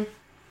head in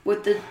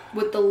with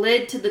the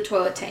lid to the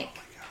toilet tank. Oh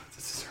my God,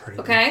 this is hurting.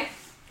 Okay?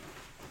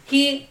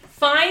 He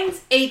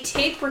finds a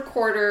tape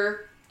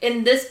recorder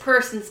in this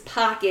person's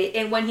pocket,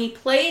 and when he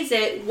plays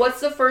it,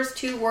 what's the first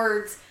 2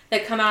 words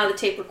that come out of the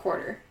tape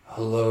recorder?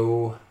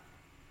 Hello,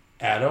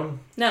 Adam?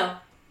 No.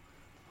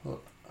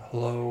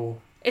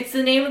 Hello. It's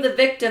the name of the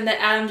victim that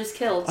Adam just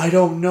killed. I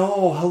don't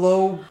know.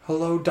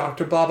 Hello,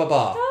 Dr. Blah, blah,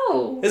 blah.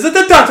 No. Is it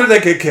the doctor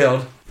that get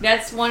killed?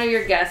 That's one of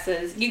your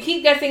guesses. You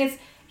keep guessing.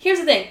 Here's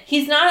the thing.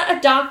 He's not a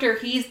doctor.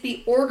 He's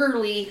the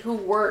orderly who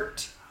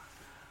worked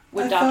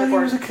with Dr.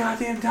 Gordon. He was a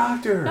goddamn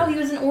doctor. No, he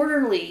was an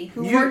orderly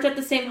who worked at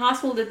the same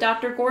hospital that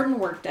Dr. Gordon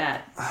worked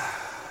at.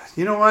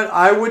 You know what?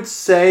 I would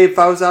say if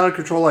I was out of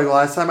control like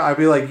last time, I'd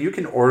be like, you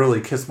can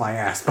orderly kiss my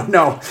ass. But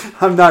no,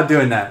 I'm not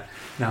doing that.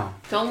 No.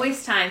 Don't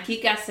waste time.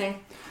 Keep guessing.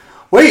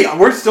 Wait,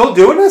 we're still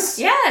doing this?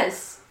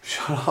 Yes.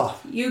 Shut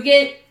up. You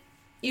get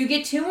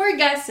 2 more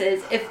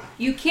guesses. If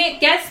you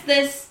can't guess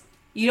this,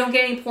 you don't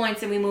get any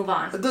points and we move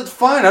on. That's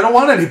fine. I don't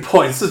want any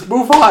points. Just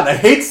move on. I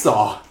hate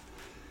Saw.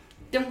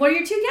 Then what are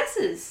your 2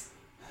 guesses?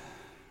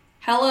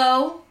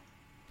 Hello?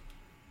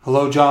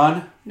 Hello,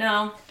 John?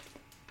 No.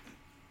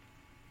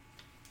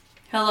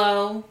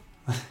 Hello?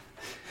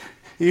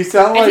 You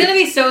sound like... It's going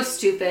to be so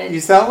stupid. You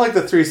sound like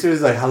the Three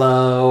Stooges, like,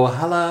 hello,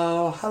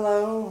 hello,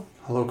 hello.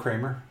 Hello,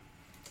 Kramer.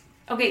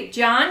 Okay,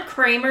 John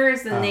Kramer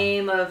is the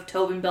name of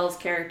Tobin Bell's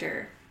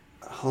character.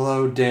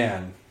 Hello,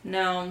 Dan.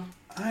 No.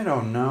 I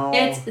don't know.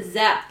 It's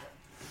Zepp.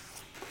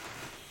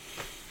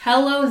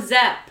 Hello,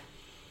 Zepp.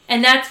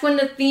 And that's when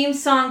the theme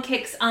song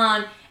kicks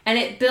on, and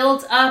it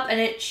builds up, and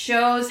it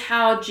shows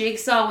how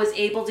Jigsaw was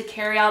able to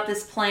carry out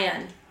this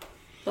plan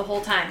the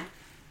whole time.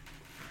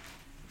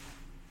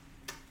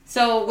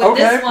 So with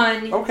this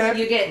one,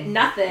 you get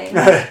nothing.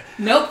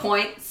 No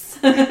points.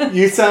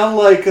 You sound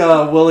like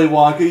Willy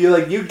Wonka. You're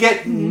like, you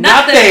get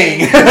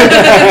nothing.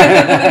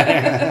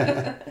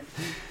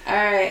 All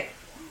right.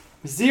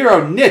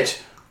 0 niche.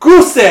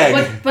 Goose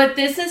egg! But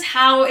this is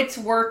how it's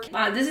working.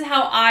 This is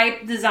how I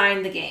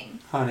designed the game.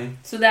 Honey.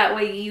 So that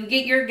way you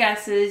get your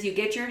guesses, you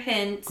get your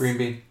hints. Green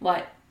bean.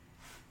 What?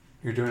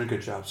 You're doing a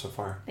good job so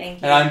far.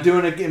 Thank you. And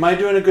am I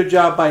doing a good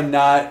job by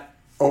not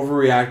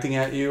overreacting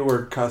at you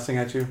or cussing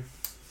at you?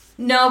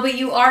 No, but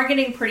you are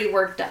getting pretty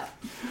worked up.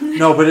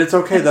 No, but it's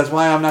okay. That's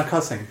why I'm not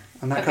cussing.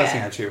 I'm not cussing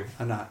at you.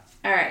 I'm not.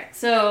 All right.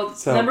 So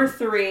number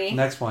 3.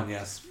 Next one,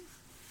 yes.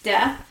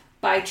 Death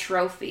by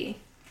trophy.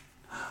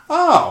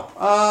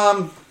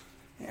 Oh,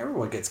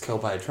 everyone gets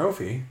killed by a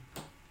trophy.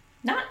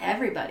 Not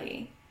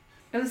everybody.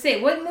 I was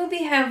say, what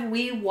movie have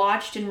we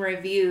watched and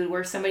reviewed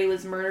where somebody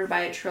was murdered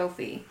by a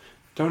trophy?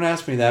 Don't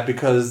ask me that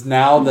because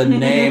now the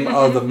name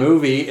of the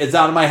movie is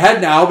out of my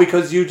head now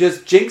because you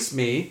just jinxed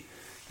me,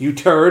 you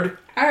turd.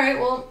 All right,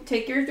 well,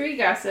 take your 3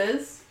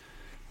 guesses.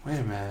 Wait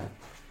a minute.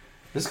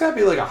 This got to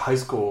be like a high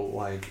school,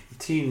 like,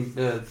 teen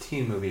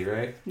movie,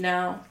 right?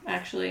 No,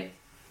 actually.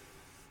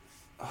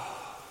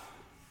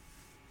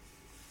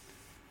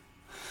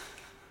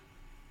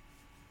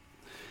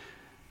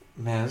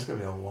 Man, this is going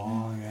to be a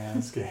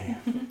long-ass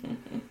game.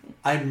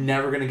 I'm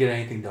never going to get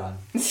anything done.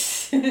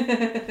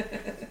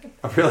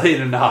 I really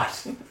am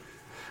not.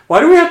 Why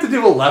do we have to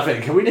do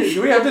 11? Do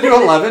we have to do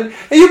 11?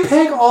 And you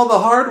pick all the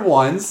hard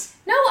ones.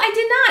 No, I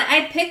did not.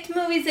 I picked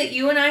movies that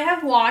you and I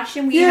have watched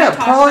and we have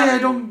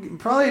talked about.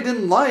 Probably I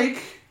didn't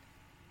like.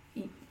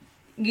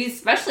 You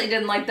especially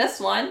didn't like this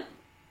one.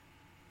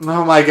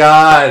 Oh my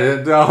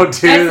god, don't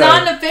do that. It's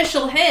not an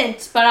official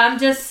hint, but I'm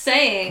just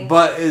saying.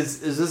 But is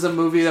this a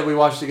movie that we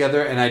watched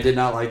together and I did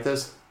not like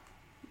this?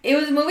 It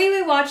was a movie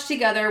we watched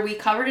together. We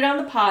covered it on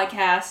the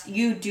podcast.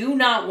 You do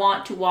not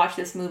want to watch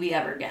this movie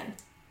ever again.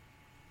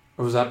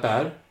 Was that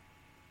bad?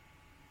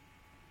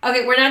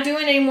 Okay, we're not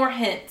doing any more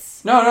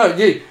hints. No,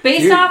 you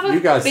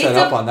guys set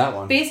up on that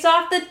one. Based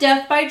off the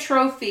Death by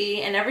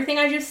Trophy and everything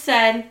I just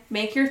said,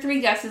 make your 3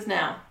 guesses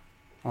now.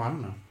 Oh, I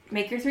don't know.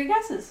 Make your 3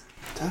 guesses.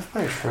 Death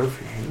by a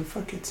trophy? Who the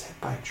fuck gets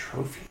hit by a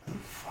trophy? Who the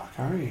fuck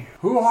are you?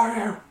 Who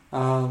are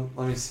you?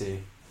 Let me see.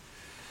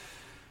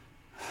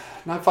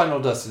 Not Final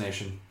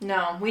Destination.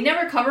 No, we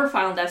never covered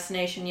Final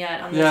Destination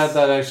yet on this Yeah,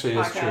 that actually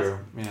podcast. is true.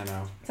 Yeah,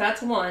 no. So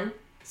that's 1.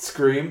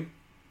 Scream?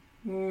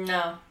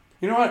 No.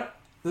 You know what?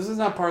 This is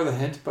not part of the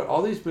hint, but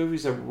all these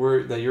movies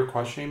that you're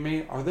questioning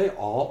me, are they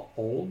all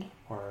old?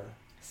 Or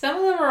Some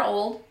of them are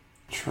old.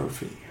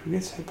 Trophy. Who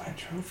gets hit by a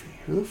trophy?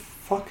 Who the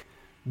fuck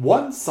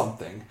won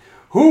something?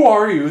 Who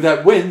are you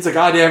that wins a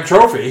goddamn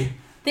trophy?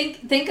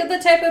 Think of the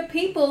type of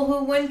people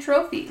who win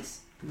trophies.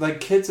 Like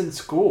kids in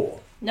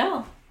school.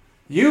 No.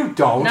 You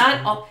don't.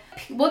 Not all.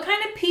 What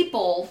kind of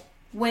people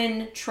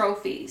win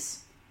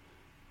trophies?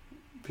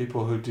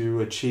 People who do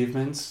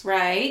achievements.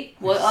 Right.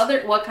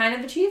 What kind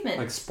of achievements?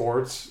 Like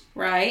sports.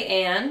 Right,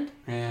 and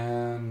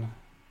no.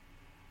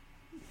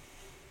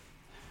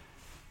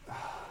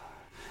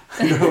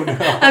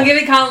 I'm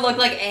giving Colin a look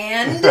like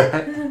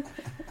and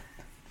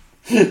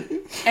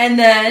and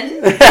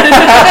then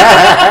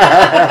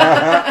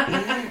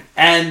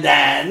and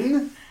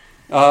then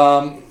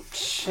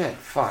shit,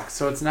 fuck.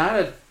 So it's not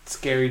a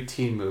scary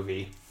teen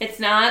movie. It's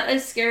not a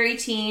scary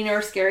teen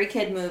or scary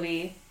kid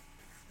movie.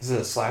 Is it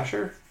a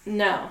slasher?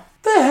 No.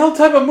 The hell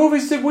type of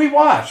movies did we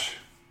watch?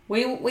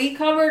 We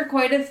covered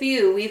quite a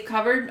few. We've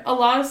covered a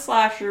lot of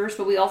slashers,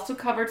 but we also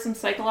covered some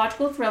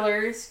psychological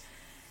thrillers.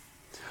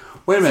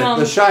 Wait a minute,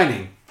 The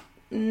Shining.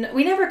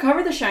 We never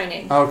covered The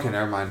Shining. Okay,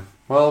 never mind.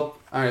 Well,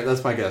 alright,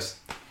 that's my guess.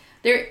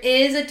 There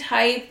is a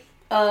type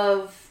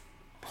of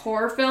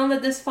horror film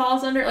that this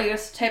falls under, like a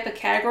type of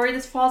category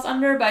this falls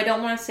under, but I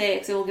don't want to say it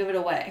because it will give it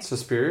away.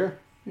 Suspiria?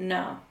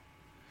 No.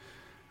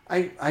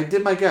 I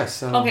did my guess.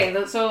 So.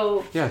 Okay,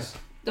 so... Yes.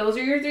 Those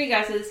are your 3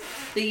 guesses.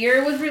 The year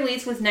it was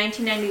released was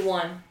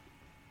 1991.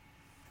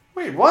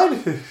 Wait, what?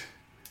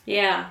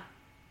 Yeah.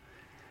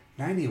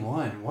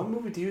 91? What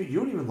movie do you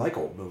don't even like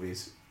old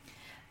movies.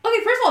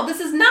 Okay, first of all,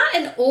 this is not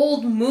an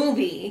old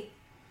movie.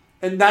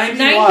 And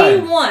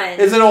 91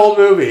 is an old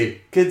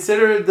movie.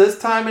 Consider this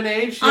time and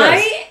age,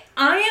 yes.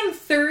 I am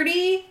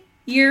 30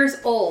 years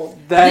old.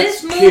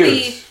 That's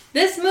cute.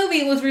 This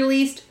movie was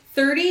released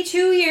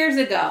 32 years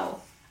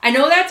ago. I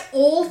know that's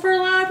old for a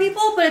lot of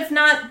people, but it's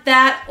not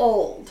that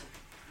old.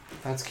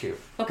 That's cute.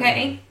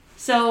 Okay?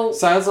 So...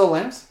 Silence of the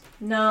Lambs?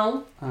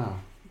 No. Oh.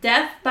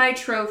 Death by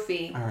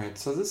Trophy. Alright,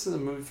 so this is a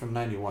movie from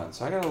 91.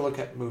 So I gotta look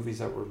at movies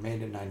that were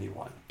made in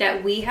 91.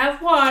 That we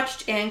have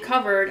watched and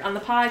covered on the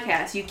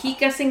podcast. You keep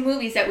guessing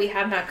movies that we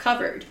have not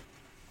covered.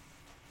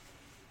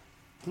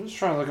 I'm just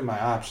trying to look at my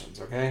options,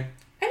 okay?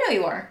 I know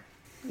you are.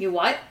 You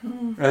what?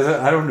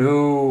 I don't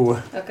know.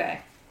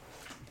 Okay.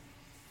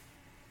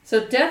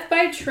 So Death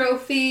by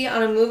Trophy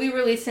on a movie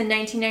released in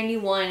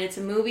 1991. It's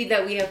a movie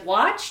that we have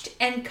watched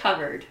and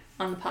covered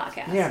on the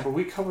podcast. Yeah, but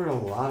we covered a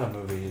lot of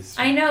movies.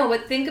 I know,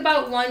 but think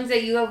about ones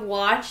that you have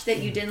watched that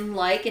you didn't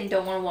like and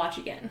don't want to watch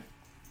again.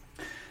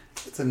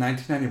 It's a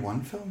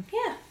 1991 film?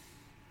 Yeah.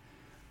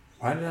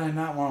 Why did I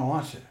not want to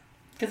watch it?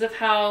 Because of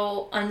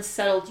how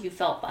unsettled you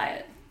felt by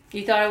it.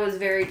 You thought it was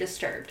very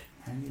disturbed.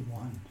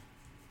 91.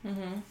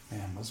 Mm-hmm.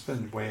 Man, must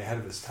have been way ahead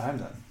of his time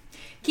then.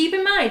 Keep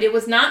in mind, it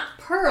was not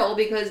Pearl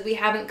because we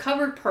haven't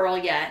covered Pearl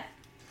yet.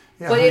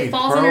 Yeah, but it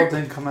falls Pearl under...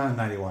 didn't come out in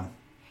 91.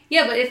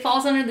 Yeah, but it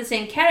falls under the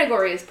same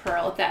category as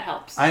Pearl, if that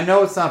helps. I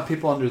know it's not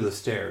People Under the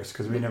Stairs,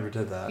 because we never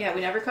did that. Yeah,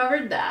 we never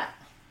covered that.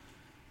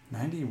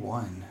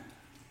 91.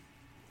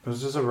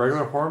 Was this a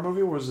regular horror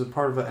movie, or was it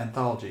part of an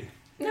anthology?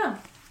 No.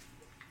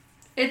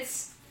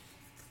 It's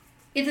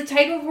a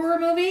type of horror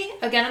movie.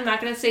 Again, I'm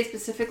not going to say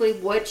specifically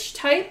which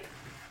type,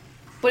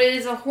 but it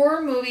is a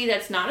horror movie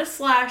that's not a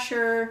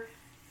slasher.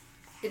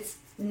 It's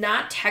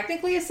not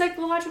technically a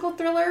psychological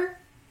thriller,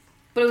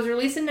 but it was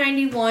released in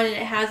 91, and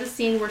it has a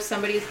scene where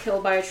somebody is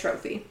killed by a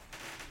trophy.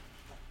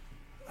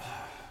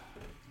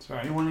 Is there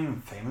anyone even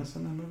famous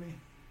in that movie?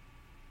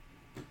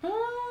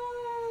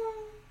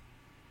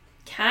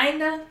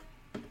 Kinda.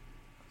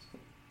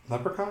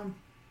 Leprechaun?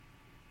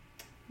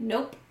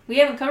 Nope. We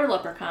haven't covered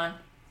Leprechaun. I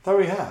thought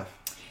we have.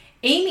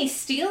 Amy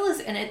Steele is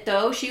in it,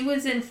 though. She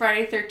was in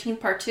Friday the 13th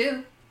Part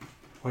 2.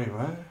 Wait,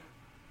 what?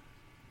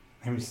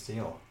 Amy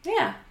Steele.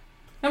 Yeah.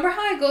 Remember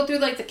how I go through,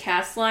 like, the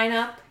cast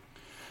lineup?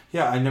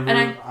 Yeah, I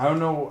don't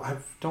know. I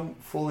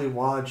don't fully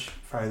watch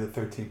Friday the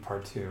 13th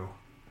Part 2.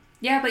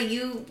 Yeah, but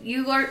you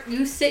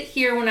sit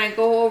here when I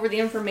go over the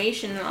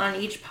information on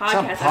each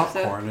podcast it's not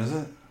popcorn, episode.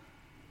 is it?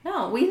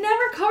 No, we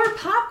never covered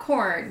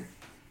popcorn.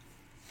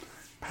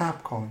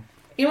 Popcorn.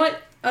 You know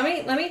what?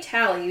 Let me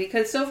tally,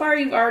 because so far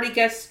you've already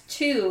guessed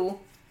 2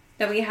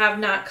 that we have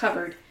not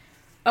covered.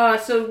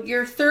 So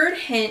your third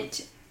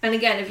hint, and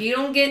again, if you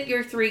don't get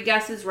your 3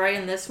 guesses right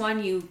in this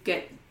one, you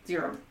get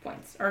 0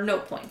 points. Or no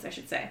points, I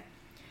should say.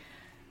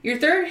 Your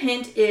third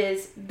hint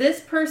is this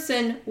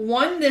person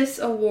won this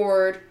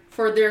award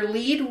for their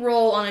lead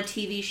role on a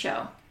TV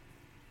show.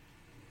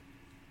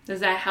 Does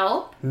that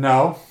help?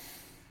 No.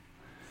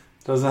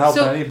 Doesn't help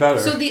any better.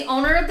 So the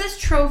owner of this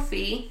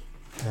trophy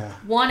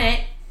won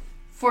it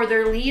for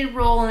their lead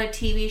role in a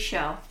TV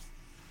show.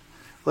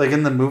 Like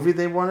in the movie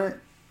they won it?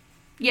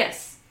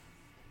 Yes.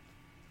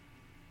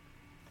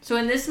 So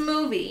in this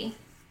movie...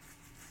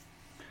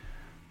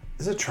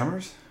 Is it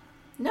Tremors?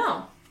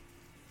 No.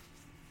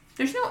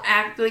 There's no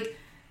act... Like,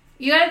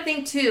 you gotta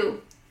think,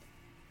 too.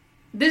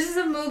 This is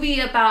a movie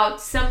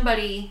about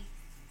somebody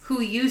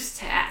who used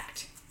to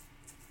act.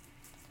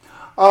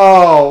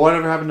 Oh,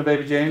 whatever happened to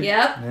Baby Jane?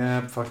 Yep.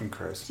 Yeah, fucking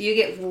Chris. So you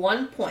get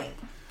 1 point.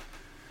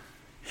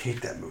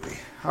 Hate that movie.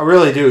 I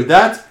really do.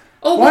 That's...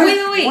 Oh,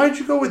 wait. Why'd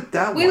you go with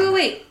that one?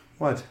 Wait.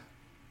 What?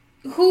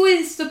 Who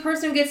is the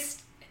person who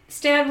gets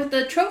stabbed with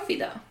the trophy,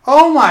 though?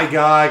 Oh my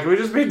god, can we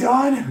just be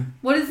done?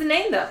 What is the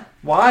name, though?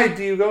 Why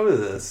do you go to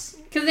this?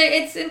 Because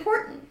it's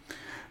important.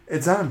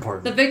 It's not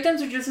important. The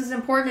victims are just as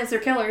important as their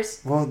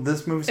killers. Well,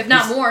 this movie's... If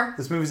not more.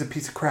 This movie's a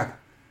piece of crap.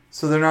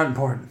 So they're not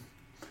important.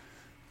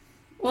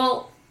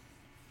 Well,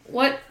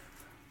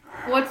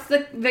 what's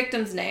the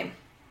victim's name?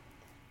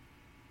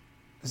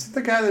 Is it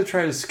the guy that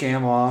tried to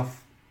scam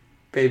off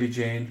Baby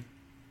Jane?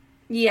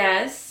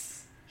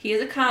 Yes. He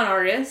is a con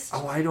artist.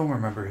 Oh, I don't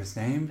remember his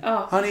name.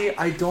 Oh. Honey,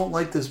 I don't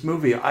like this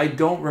movie. I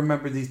don't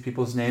remember these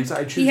people's names.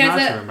 I choose not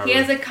to remember. He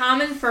has a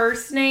common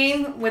first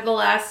name with the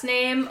last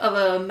name of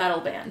a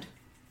metal band.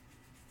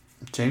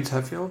 James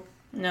Hetfield?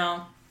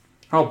 No.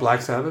 Oh,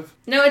 Black Sabbath?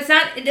 No, it's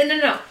not.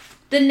 No.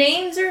 The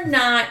names are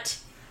not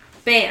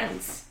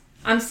bands.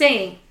 I'm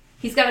saying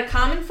he's got a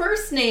common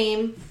first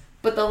name,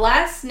 but the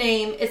last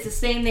name is the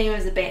same name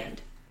as a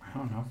band. I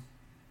don't know.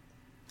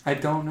 I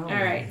don't know. All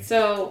right,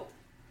 so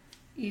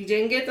you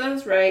didn't get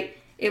those right.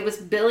 It was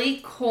Billy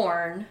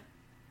Korn,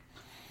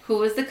 who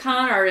was the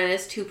con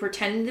artist who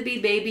pretended to be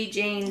Baby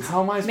Jane's manager.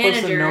 How am I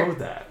supposed to know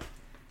that?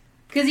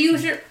 Because you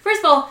should,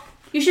 first of all,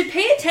 you should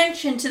pay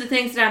attention to the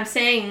things that I'm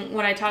saying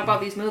when I talk about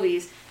these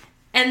movies.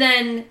 And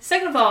then,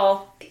 second of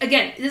all,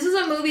 again, this is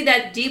a movie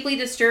that deeply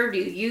disturbed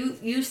you.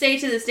 You say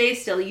to this day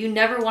still, you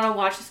never want to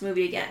watch this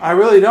movie again. I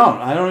really don't.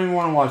 I don't even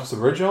want to watch the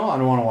original. I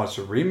don't want to watch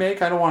the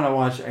remake. I don't want to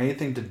watch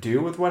anything to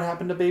do with what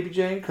happened to Baby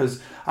Jane,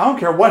 because I don't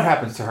care what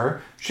happens to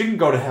her. She can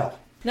go to hell.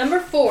 Number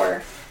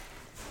 4,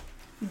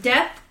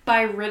 Death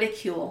by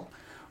Ridicule.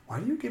 Why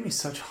do you give me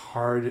such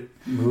hard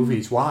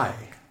movies? Why?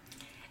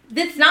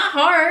 It's not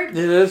hard.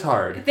 It is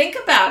hard. Think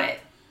about it.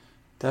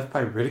 Death by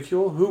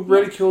Ridicule? Who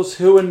ridicules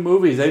who in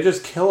movies? They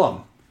just kill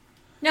them.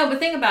 No, but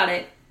think about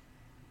it.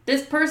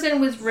 This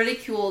person was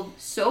ridiculed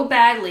so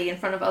badly in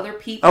front of other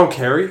people. Oh,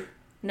 Carrie?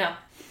 No,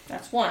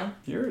 that's one.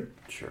 You're a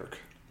jerk.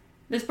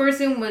 This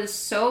person was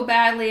so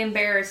badly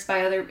embarrassed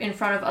in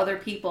front of other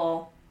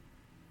people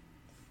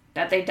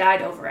that they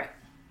died over it.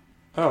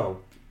 Oh.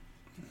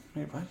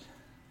 Wait, what?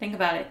 Think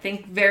about it.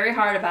 Think very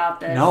hard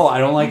about this. No, I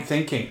don't like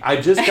thinking. I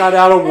just got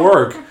out of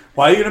work.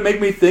 Why are you going to make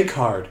me think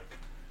hard?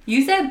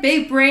 You said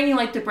big brain you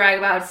like to brag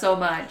about so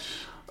much.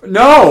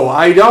 No,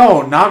 I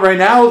don't. Not right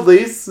now, at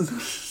least.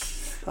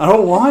 I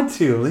don't want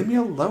to. Leave me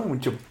alone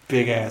with your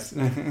big ass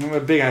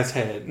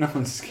head. No,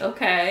 I'm just kidding.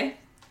 Okay.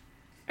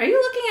 Are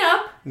you looking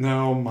up?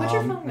 No, Put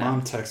your phone Mom. down.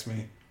 Mom texted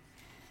me.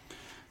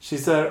 She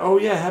said, "Oh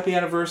yeah, happy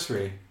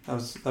anniversary." That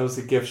was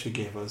the gift she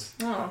gave us.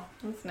 Oh,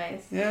 that's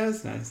nice. Yeah,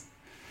 it's nice.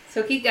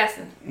 So keep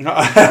guessing. No.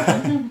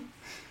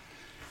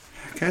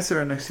 Can I sit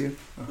right next to you?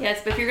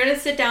 Yes, but if you're going to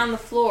sit down on the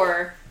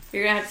floor,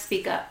 you're going to have to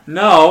speak up.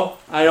 No,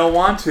 I don't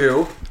want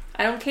to.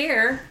 I don't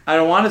care. I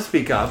don't want to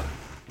speak up.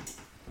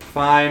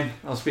 Fine,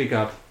 I'll speak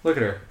up. Look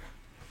at her.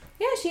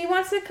 Yeah, she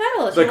wants to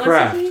cuddle. The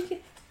Craft.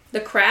 The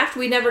Craft?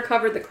 We never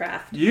covered The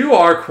Craft. You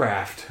are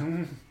Craft.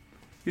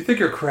 You think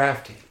you're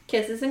crafty.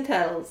 Kisses and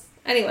cuddles.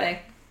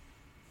 Anyway.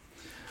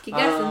 Keep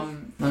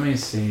guessing. Let me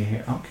see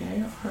here.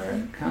 Okay,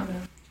 alright, calm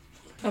down.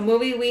 A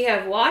movie we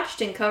have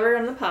watched and covered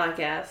on the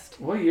podcast.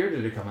 What year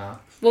did it come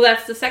out? Well,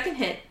 that's the second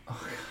hint.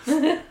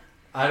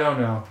 I don't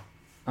know.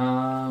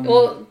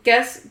 Well,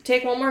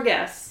 take one more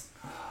guess.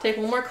 Take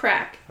one more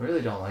crack. I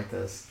really don't like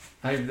this.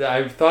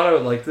 I thought I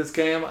would like this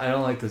game. I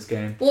don't like this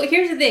game. Well,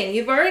 here's the thing.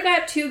 You've already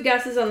got 2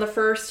 guesses on the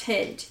first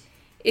hint.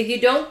 If you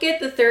don't get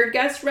the third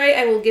guess right,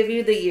 I will give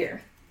you the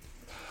year.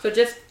 So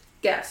just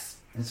guess.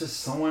 It's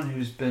just someone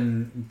who's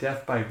been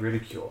death by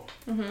ridicule.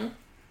 Mm-hmm.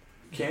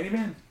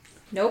 Candyman?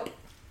 Nope.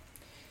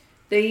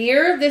 The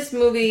year of this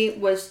movie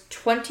was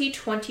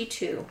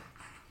 2022.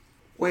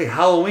 Wait,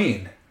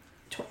 Halloween.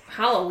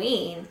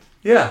 Halloween?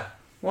 Yeah.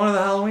 One of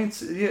the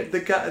Halloweens.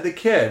 Yeah, the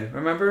kid,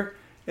 remember?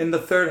 In the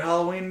third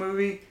Halloween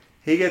movie,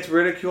 he gets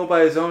ridiculed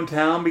by his own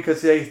town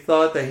because they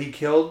thought that he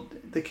killed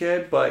the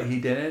kid, but he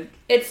didn't.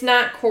 It's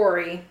not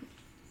Corey,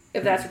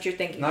 if that's what you're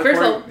thinking. Not First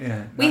Corey? of all,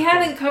 Yeah, we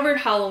haven't covered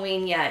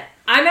Halloween yet.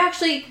 I'm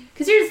actually...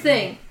 Because here's the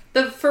thing.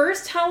 The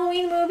first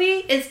Halloween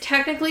movie is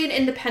technically an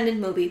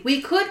independent movie.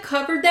 We could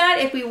cover that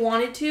if we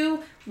wanted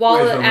to.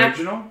 While the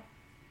original?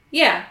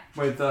 Yeah.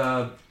 With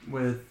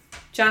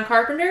John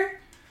Carpenter?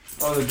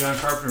 Oh, the John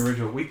Carpenter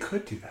original. We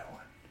could do that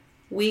one.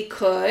 We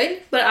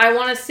could, but I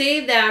want to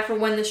save that for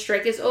when the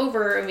strike is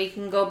over and we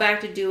can go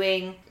back to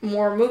doing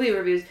more movie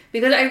reviews.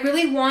 Because I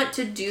really want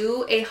to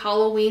do a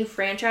Halloween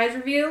franchise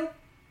review.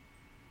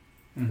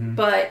 Mm-hmm.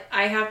 But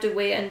I have to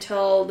wait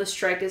until the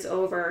strike is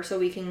over so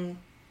we can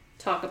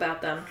talk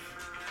about them.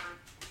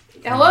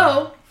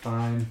 Hello?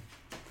 Fine.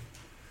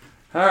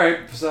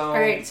 Alright,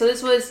 so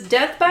this was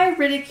Death by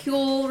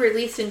Ridicule,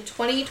 released in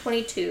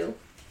 2022.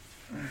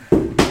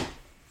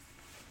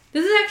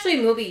 This is actually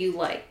a movie you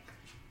like.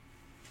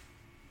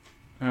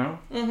 No?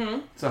 Mm-hmm.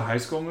 It's a high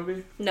school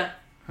movie? No.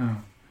 Oh.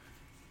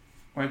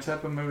 What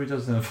type of movie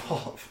does it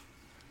involve?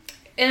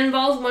 It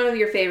involves one of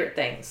your favorite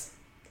things.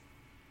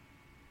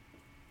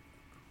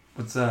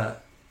 What's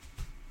that?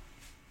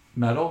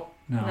 Metal?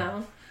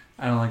 No.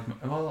 I don't like...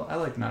 Well, I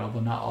like metal,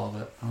 but not all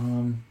of it.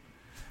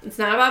 It's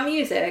not about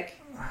music.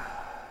 I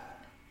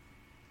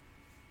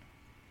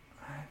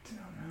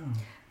don't know.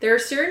 There are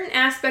certain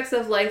aspects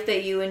of life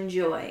that you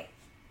enjoy.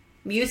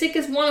 Music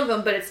is one of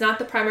them, but it's not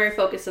the primary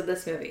focus of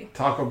this movie.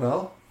 Taco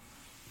Bell?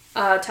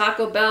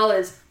 Taco Bell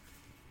is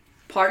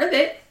part of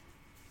it.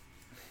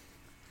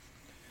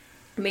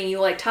 I mean,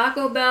 you like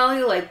Taco Bell,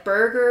 you like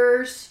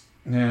burgers.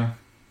 Yeah,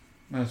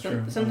 that's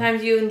true.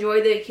 Sometimes you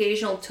enjoy the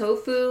occasional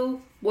tofu.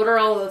 What are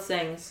all those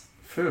things?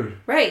 Food.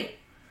 Right.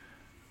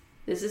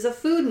 This is a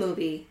food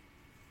movie.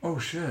 Oh,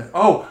 shit.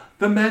 Oh,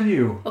 The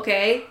Menu.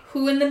 Okay,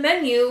 who in The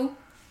Menu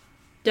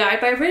died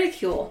by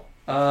ridicule?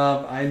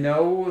 I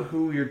know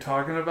who you're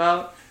talking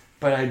about,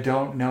 but I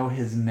don't know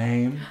his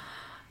name.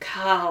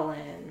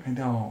 Colin. I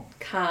don't.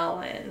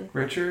 Colin.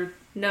 Richard?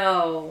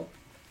 No.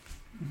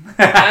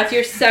 That's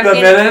your second...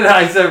 The minute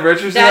I said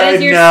Richard, that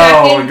is your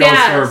second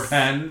guess. Goes for a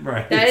pen.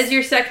 Right. That is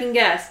your second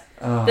guess.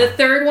 The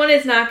third one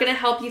is not going to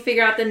help you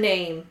figure out the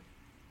name.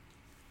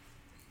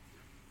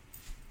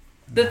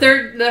 The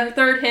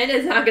third hint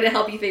is not going to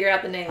help you figure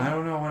out the name. I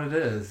don't know what it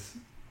is.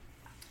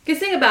 Because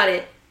think about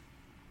it.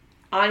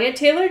 Anya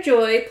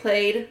Taylor-Joy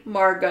played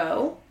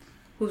Margot,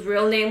 whose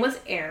real name was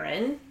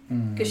Erin,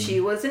 because she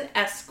was an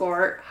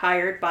escort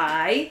hired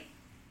by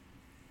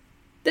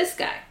this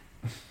guy,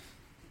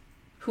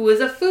 who is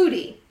a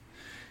foodie.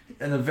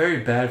 And a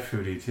very bad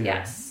foodie, too.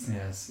 Yes.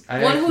 Yes.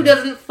 One who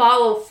doesn't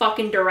follow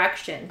fucking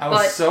direction. I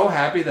was so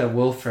happy that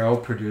Will Ferrell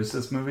produced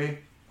this movie.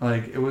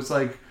 Like, it was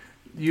like,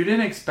 you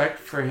didn't expect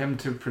for him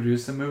to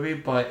produce the movie,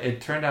 but it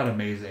turned out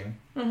amazing.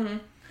 Mm-hmm.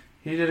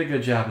 He did a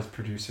good job as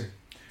producer.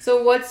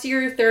 So what's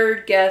your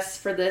third guess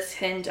for this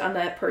hint on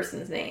that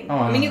person's name? Oh,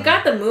 I mean, you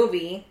got the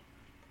movie.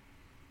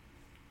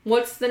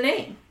 What's the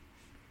name?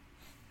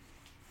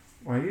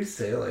 Why do you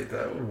say it like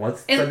that?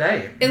 What's the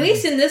name? At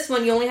least in this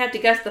one, you only have to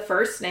guess the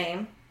first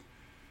name.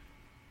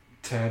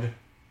 Ted.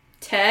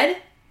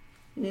 Ted?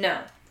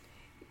 No.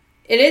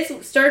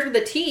 It starts with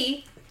a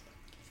T.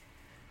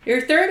 Your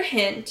third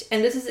hint,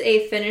 and this is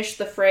a finish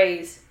the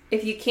phrase.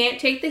 If you can't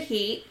take the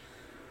heat...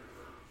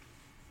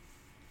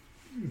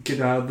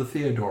 Get out of the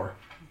Theodore.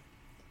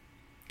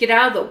 Get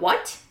out of the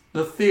what?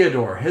 The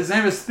Theodore. His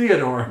name is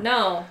Theodore.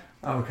 No.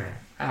 Okay.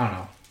 I don't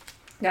know.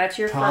 That's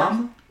your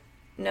Tom? first.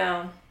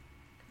 No.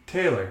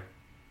 Taylor.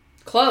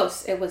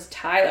 Close. It was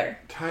Tyler.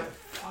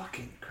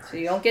 Fucking Christ. So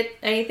you don't get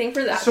anything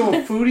for that. So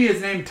a foodie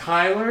is named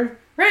Tyler?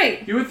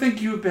 Right. You would think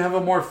you would have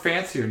a more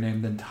fancier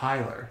name than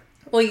Tyler.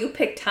 Well, you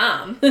picked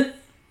Tom.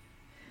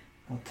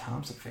 Well,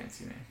 Tom's a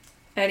fancy name.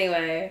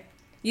 Anyway,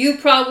 you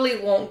probably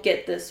won't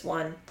get this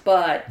one,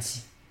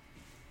 but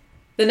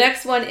the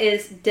next one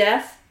is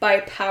Death by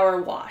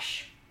Power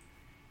Wash.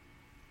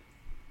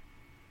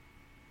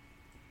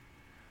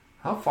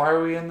 How far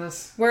are we in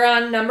this? We're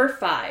on number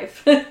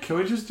 5. Can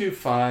we just do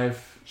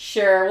 5?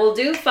 Sure, we'll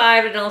do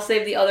 5 and I'll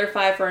save the other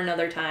 5 for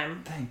another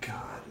time. Thank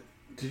God.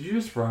 Did you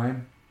just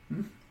rhyme?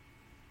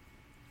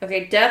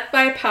 Okay, Death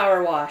by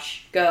Power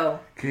Wash. Go.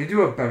 Can you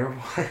do a better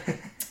one?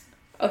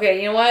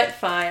 Okay, you know what?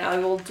 Fine. I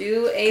will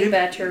do a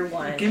better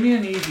one. Give me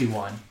an easy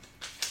one.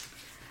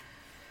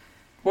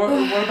 What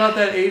about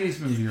that 80s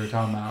movie you were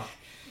talking about?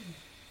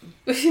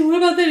 What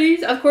about the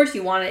 80s? Of course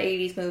you want an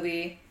 80s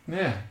movie.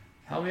 Yeah.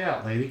 Help me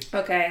out, lady.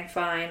 Okay,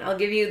 fine. I'll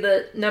give you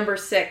the number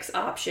 6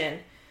 option.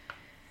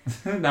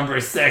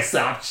 Number 6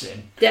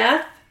 option.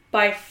 Death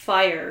by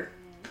Fire.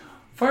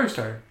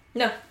 Firestarter.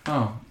 No.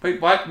 Oh. Wait,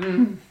 what?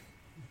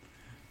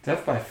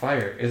 Death by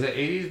Fire. Is it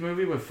 80s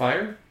movie with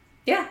fire?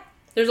 Yeah.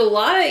 There's a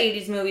lot of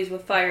 80s movies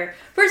with fire.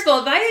 First of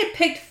all, if I had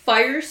picked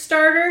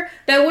Firestarter,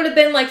 that would have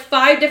been like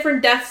 5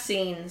 different death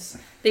scenes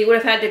that you would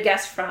have had to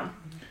guess from.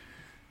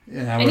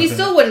 Yeah, and you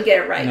still wouldn't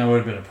get it right. That would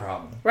have been a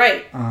problem.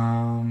 Right.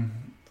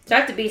 So I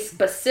have to be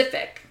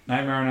specific.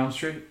 Nightmare on Elm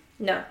Street?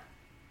 No.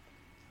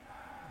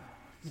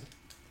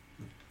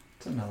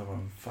 It's another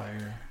one with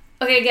fire.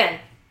 Okay, again.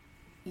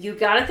 You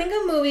gotta think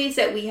of movies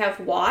that we have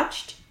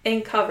watched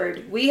and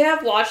covered. We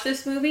have watched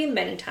this movie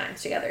many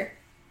times together.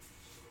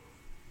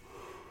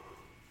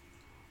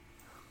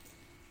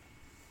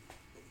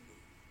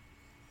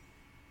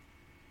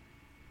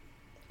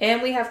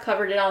 And we have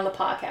covered it on the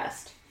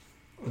podcast.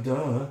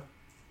 Duh.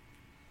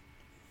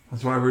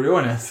 That's why we're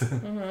doing this.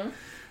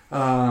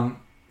 Mm-hmm.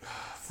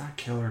 It's not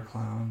Killer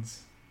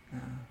Clowns.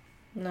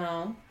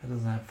 No. It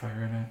doesn't have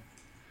fire in it.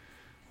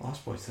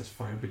 Lost Boys has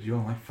fire, but you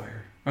don't like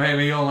fire. I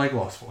mean, you don't like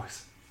Lost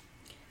Boys.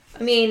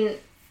 I mean,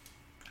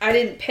 I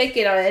didn't pick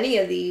it on any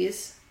of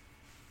these.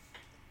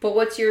 But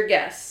what's your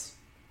guess?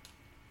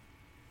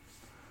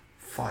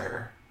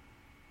 Fire.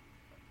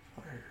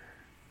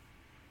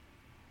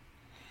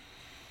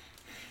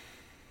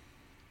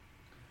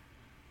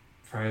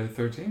 Friday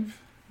the 13th?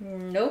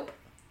 Nope.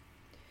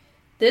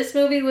 This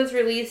movie was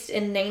released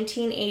in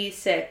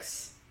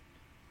 1986.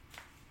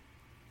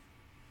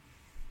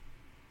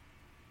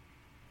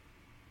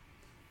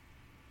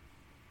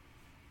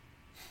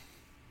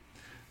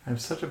 I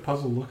have such a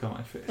puzzled look on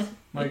my face.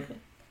 Like,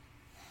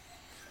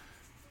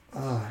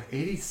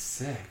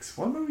 86.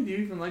 What movie do you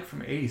even like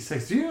from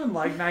 86? Do you even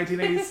like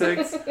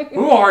 1986?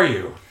 Who are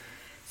you?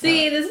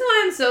 See, this is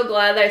why I'm so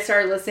glad that I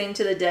started listening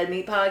to the Dead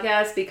Meat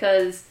podcast,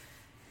 because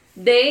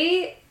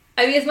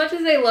as much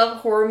as they love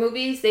horror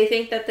movies, they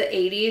think that the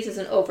 80s is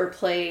an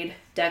overplayed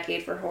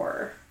decade for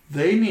horror.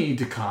 They need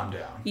to calm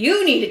down.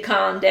 You need to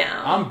calm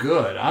down. I'm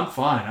good. I'm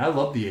fine. I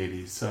love the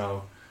 80s,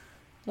 so...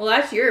 Well,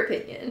 that's your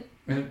opinion.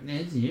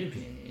 It's your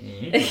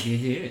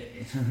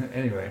opinion.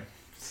 Anyway,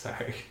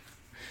 sorry.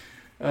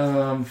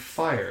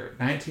 Fire,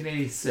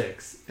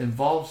 1986.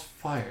 Involves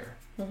fire.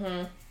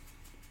 Mm-hmm.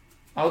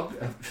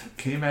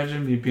 Can you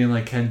imagine me being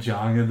like Ken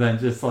Jeong and then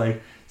just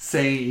like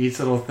saying each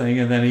little thing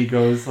and then he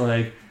goes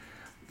like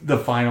the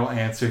final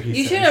answer he says?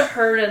 You should have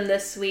heard him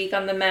this week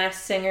on The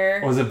Masked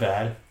Singer. Was it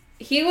bad?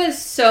 He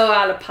was so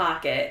out of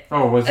pocket.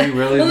 Oh, was he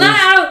really?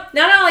 Well,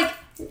 not like...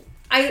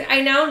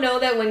 I now know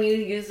that when you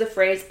use the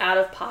phrase out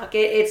of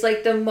pocket, it's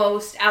like the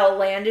most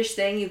outlandish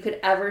thing you could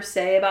ever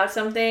say about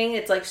something.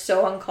 It's like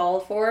so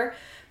uncalled for.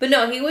 But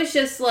no, he was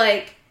just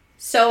like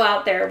so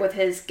out there with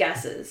his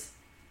guesses.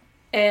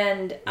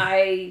 And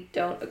I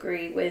don't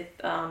agree with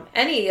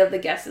any of the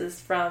guesses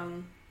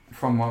from...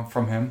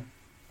 From him?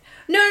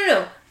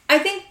 No. I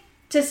think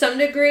to some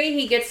degree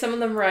he gets some of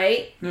them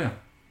right. Yeah.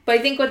 But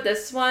I think with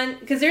this one...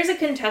 Because there's a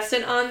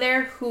contestant on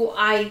there who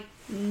I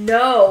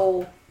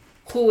know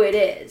who it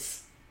is.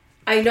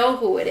 I know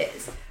who it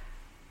is.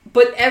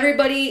 But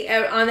everybody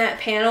on that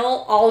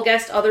panel all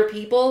guessed other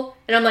people.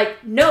 And I'm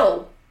like,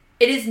 no,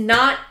 it is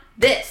not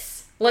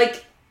this.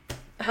 Like,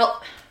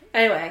 help.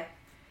 Anyway.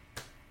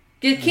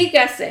 Just keep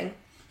guessing.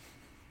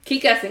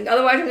 Keep guessing.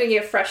 Otherwise, I'm going to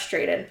get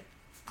frustrated.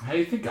 How do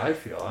you think I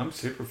feel? I'm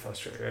super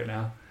frustrated right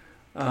now.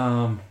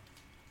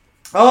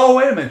 Oh,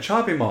 wait a minute.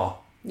 Chopping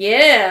Mall.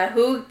 Yeah.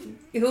 Who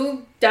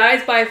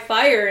dies by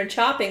fire in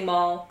Chopping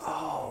Mall?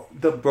 Oh,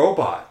 the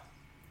robot.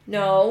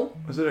 No.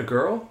 Was it a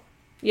girl?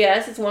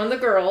 Yes, it's one of the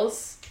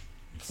girls.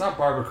 It's not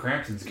Barbara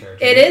Crampton's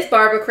character. It is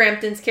Barbara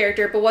Crampton's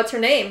character, but what's her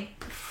name?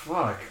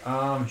 Fuck.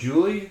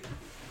 Julie?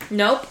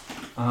 Nope.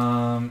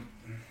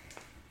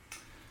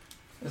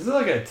 Is it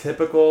like a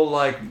typical,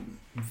 like,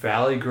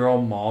 Valley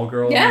Girl, Mall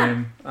Girl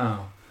name?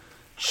 Oh.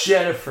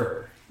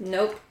 Jennifer.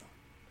 Nope.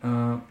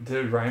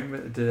 Did it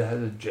rhyme? Did it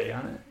have a J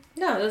on it?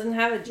 No, it doesn't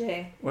have a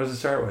J. What does it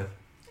start with?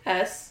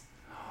 S.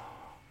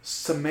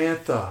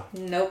 Samantha.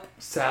 Nope.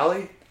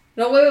 Sally?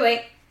 No,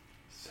 wait.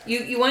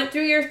 You went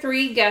through your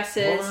 3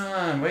 guesses. Hold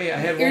on, wait, I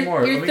had one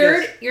more.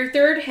 Your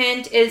third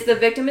hint is the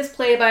victim is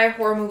played by a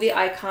horror movie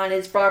icon.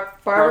 Is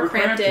Barbara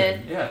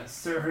Crampton.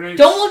 Yes, her name's...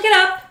 Don't look it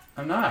up.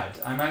 I'm not.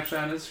 I'm actually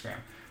on Instagram.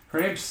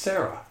 Her name's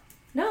Sarah.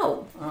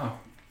 No. Oh.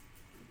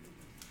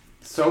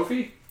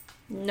 Sophie?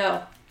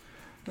 No.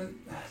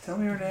 Tell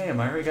me her name.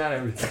 I already got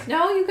everything.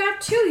 No, you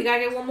got 2. You gotta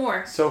get one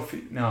more.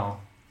 Sophie. No.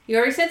 You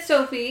already said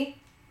Sophie.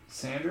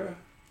 Sandra?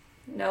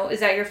 No.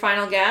 Is that your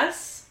final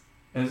guess?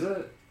 Is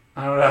it?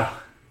 I don't know.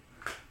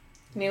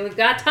 I mean, we've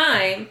got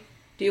time.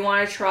 Do you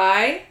want to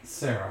try?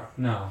 Sarah.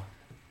 No.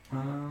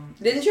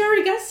 Didn't you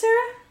already guess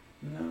Sarah?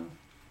 No.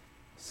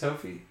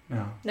 Sophie?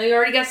 No. No, you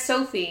already guessed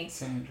Sophie.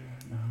 Sandra?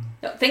 No.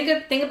 No,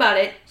 think about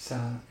it.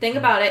 Think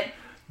about it.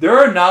 There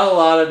are not a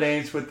lot of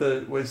names with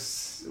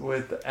S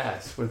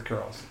with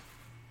girls.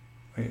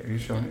 Wait, are you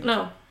showing me?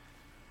 No.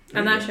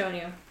 I'm not showing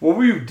you. What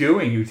were you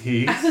doing, you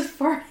tease? I was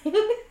farting.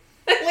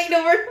 I leaned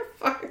over to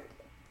fart.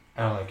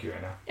 I don't like you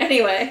right now.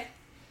 Anyway.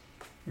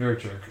 You're a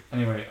jerk.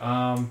 Anyway,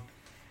 I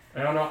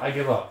don't know. I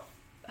give up.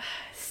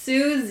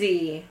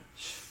 Susie.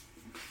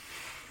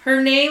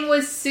 Her name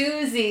was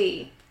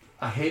Susie.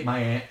 I hate my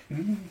aunt.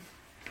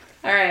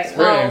 All right.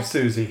 Her name's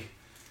Susie.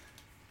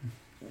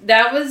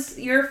 That was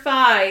your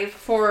 5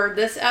 for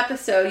this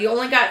episode. You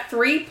only got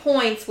 3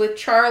 points with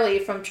Charlie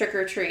from Trick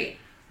or Treat.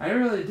 I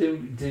really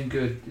didn't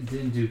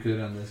do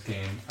good on this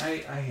game.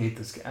 I hate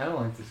this game. I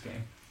don't like this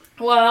game.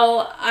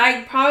 Well,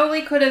 I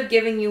probably could have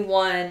given you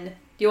 1. Do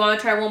you want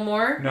to try one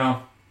more?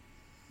 No.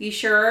 You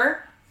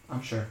sure?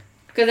 I'm sure.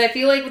 Because I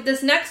feel like with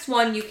this next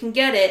one, you can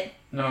get it.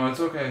 No, it's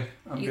okay.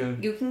 I'm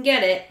good. You can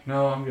get it.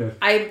 No, I'm good.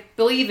 I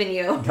believe in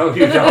you. No,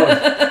 you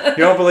don't.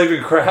 You don't believe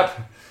in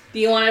crap. Do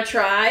you want to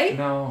try?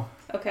 No.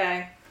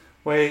 Okay.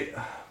 Wait.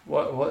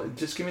 What?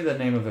 Just give me the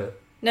name of it.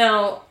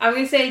 No, I'm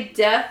going to say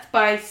Death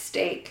by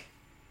Steak.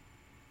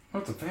 Oh,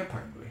 it's a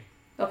vampire movie.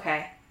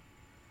 Okay.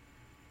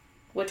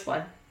 Which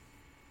one?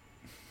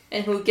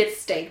 And who gets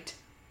staked?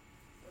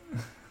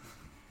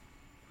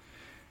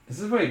 Is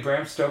this what,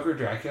 Bram Stoker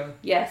Dracula?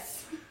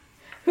 Yes.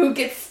 Who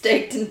gets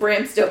staked in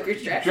Bram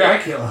Stoker's Dracula?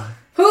 Dracula.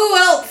 Who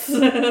else?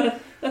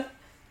 Technically,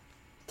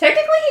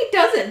 he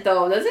doesn't,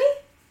 though, does he?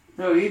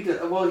 No, he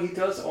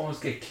does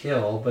almost get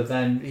killed, but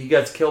then he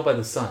gets killed by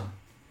the sun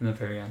in the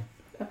very end.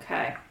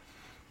 Okay.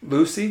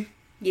 Lucy?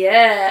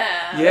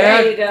 Yeah.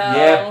 Yeah. There you go.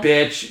 Yeah,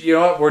 bitch. You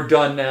know what? We're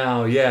done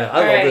now. Yeah,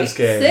 I love this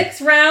game.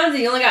 6 rounds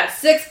and you only got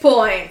 6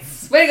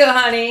 points. Way to go,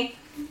 honey.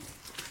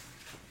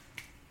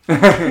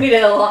 We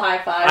did a little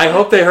high five. I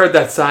hope they heard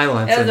that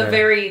silence. It was a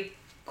very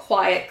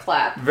quiet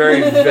clap.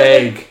 Very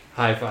vague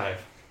high five.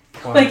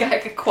 Like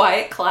a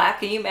quiet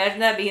clap. Can you imagine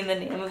that being the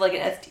name of like an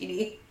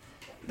STD?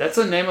 That's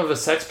the name of a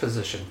sex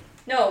position.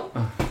 No.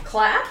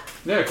 Clap?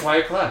 Yeah,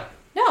 quiet clap.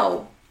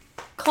 No.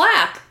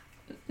 Clap.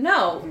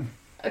 No.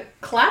 A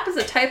clap is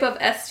a type of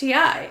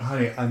STI.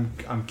 Honey,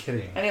 I'm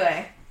kidding.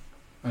 Anyway.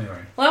 Well,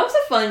 that was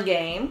a fun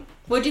game.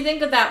 What'd you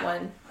think of that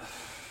one?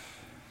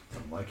 I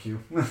don't like you.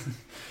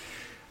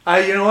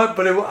 You know what?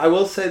 But I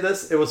will say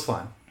this. It was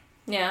fun.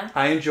 Yeah.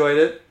 I enjoyed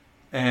it.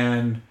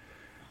 And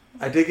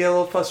I did get a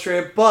little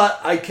frustrated. But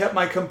I kept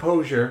my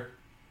composure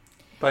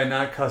by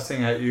not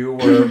cussing at you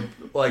or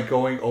like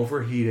going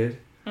overheated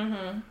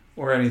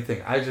or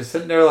anything. I just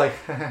sitting there like,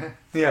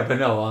 yeah, but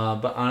no.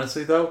 But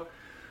honestly, though,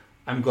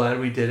 I'm glad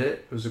we did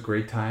it. It was a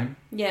great time.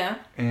 Yeah.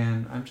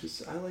 And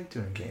I like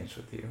doing games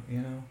with you, you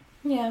know?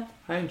 Yeah.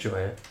 I enjoy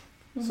it.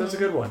 So it's a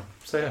good one.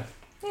 So, yeah.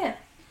 Yeah.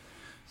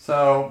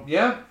 So,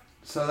 yeah.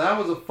 So that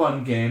was a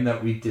fun game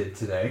that we did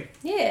today.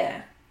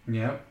 Yeah.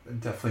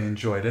 Yep. Definitely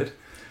enjoyed it.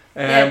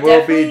 And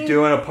we'll be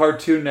doing a part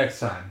 2 next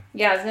time.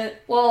 Yeah.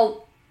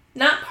 Well,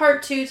 not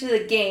part 2 to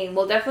the game.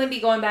 We'll definitely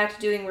be going back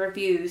to doing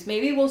reviews.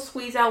 Maybe we'll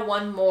squeeze out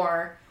one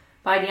more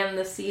by the end of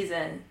the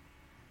season.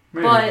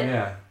 Maybe,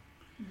 yeah.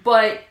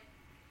 But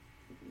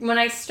when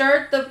I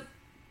start the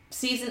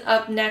season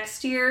up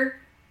next year,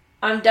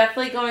 I'm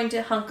definitely going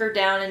to hunker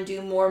down and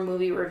do more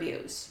movie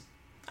reviews.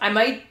 I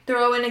might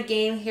throw in a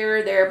game here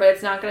or there, but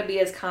it's not going to be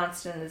as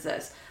constant as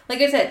this. Like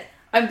I said,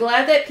 I'm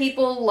glad that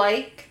people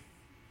like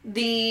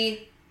the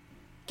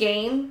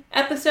game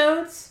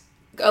episodes.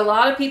 A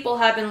lot of people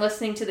have been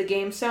listening to the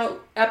game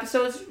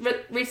episodes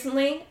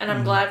recently, and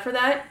I'm glad for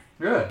that.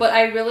 Good. But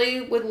I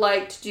really would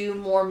like to do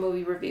more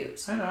movie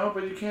reviews. I know,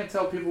 but you can't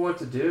tell people what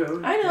to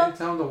do. I know. You can't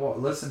tell them to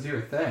listen to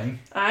your thing.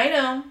 I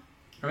know.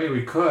 I mean,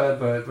 we could,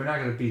 but we're not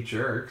going to be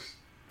jerks.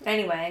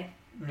 Anyway.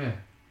 Yeah.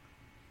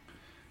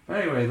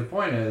 But anyway, the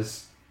point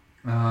is,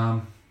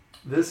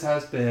 this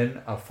has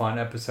been a fun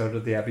episode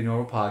of the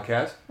Abnormal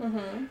Podcast.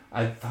 Mm-hmm.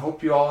 I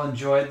hope you all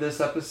enjoyed this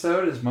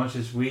episode as much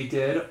as we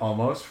did,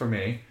 almost, for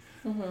me.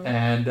 Mm-hmm.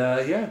 And,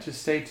 yeah,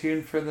 just stay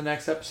tuned for the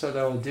next episode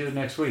that we'll do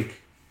next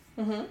week.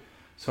 Mm-hmm.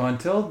 So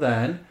until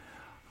then,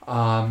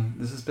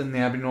 this has been the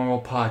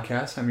Abnormal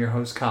Podcast. I'm your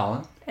host,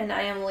 Colin. And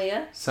I am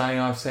Leah. Signing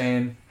off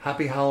saying,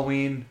 Happy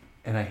Halloween,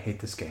 and I hate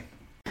this game.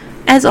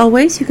 As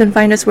always, you can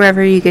find us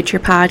wherever you get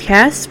your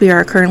podcasts. We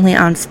are currently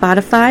on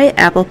Spotify,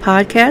 Apple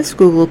Podcasts,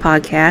 Google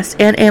Podcasts,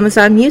 and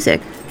Amazon Music.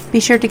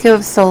 Be sure to give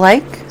us a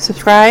like,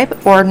 subscribe,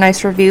 or a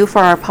nice review for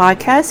our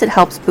podcast. It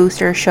helps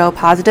boost our show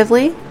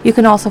positively. You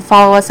can also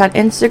follow us on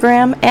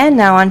Instagram and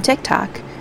now on TikTok.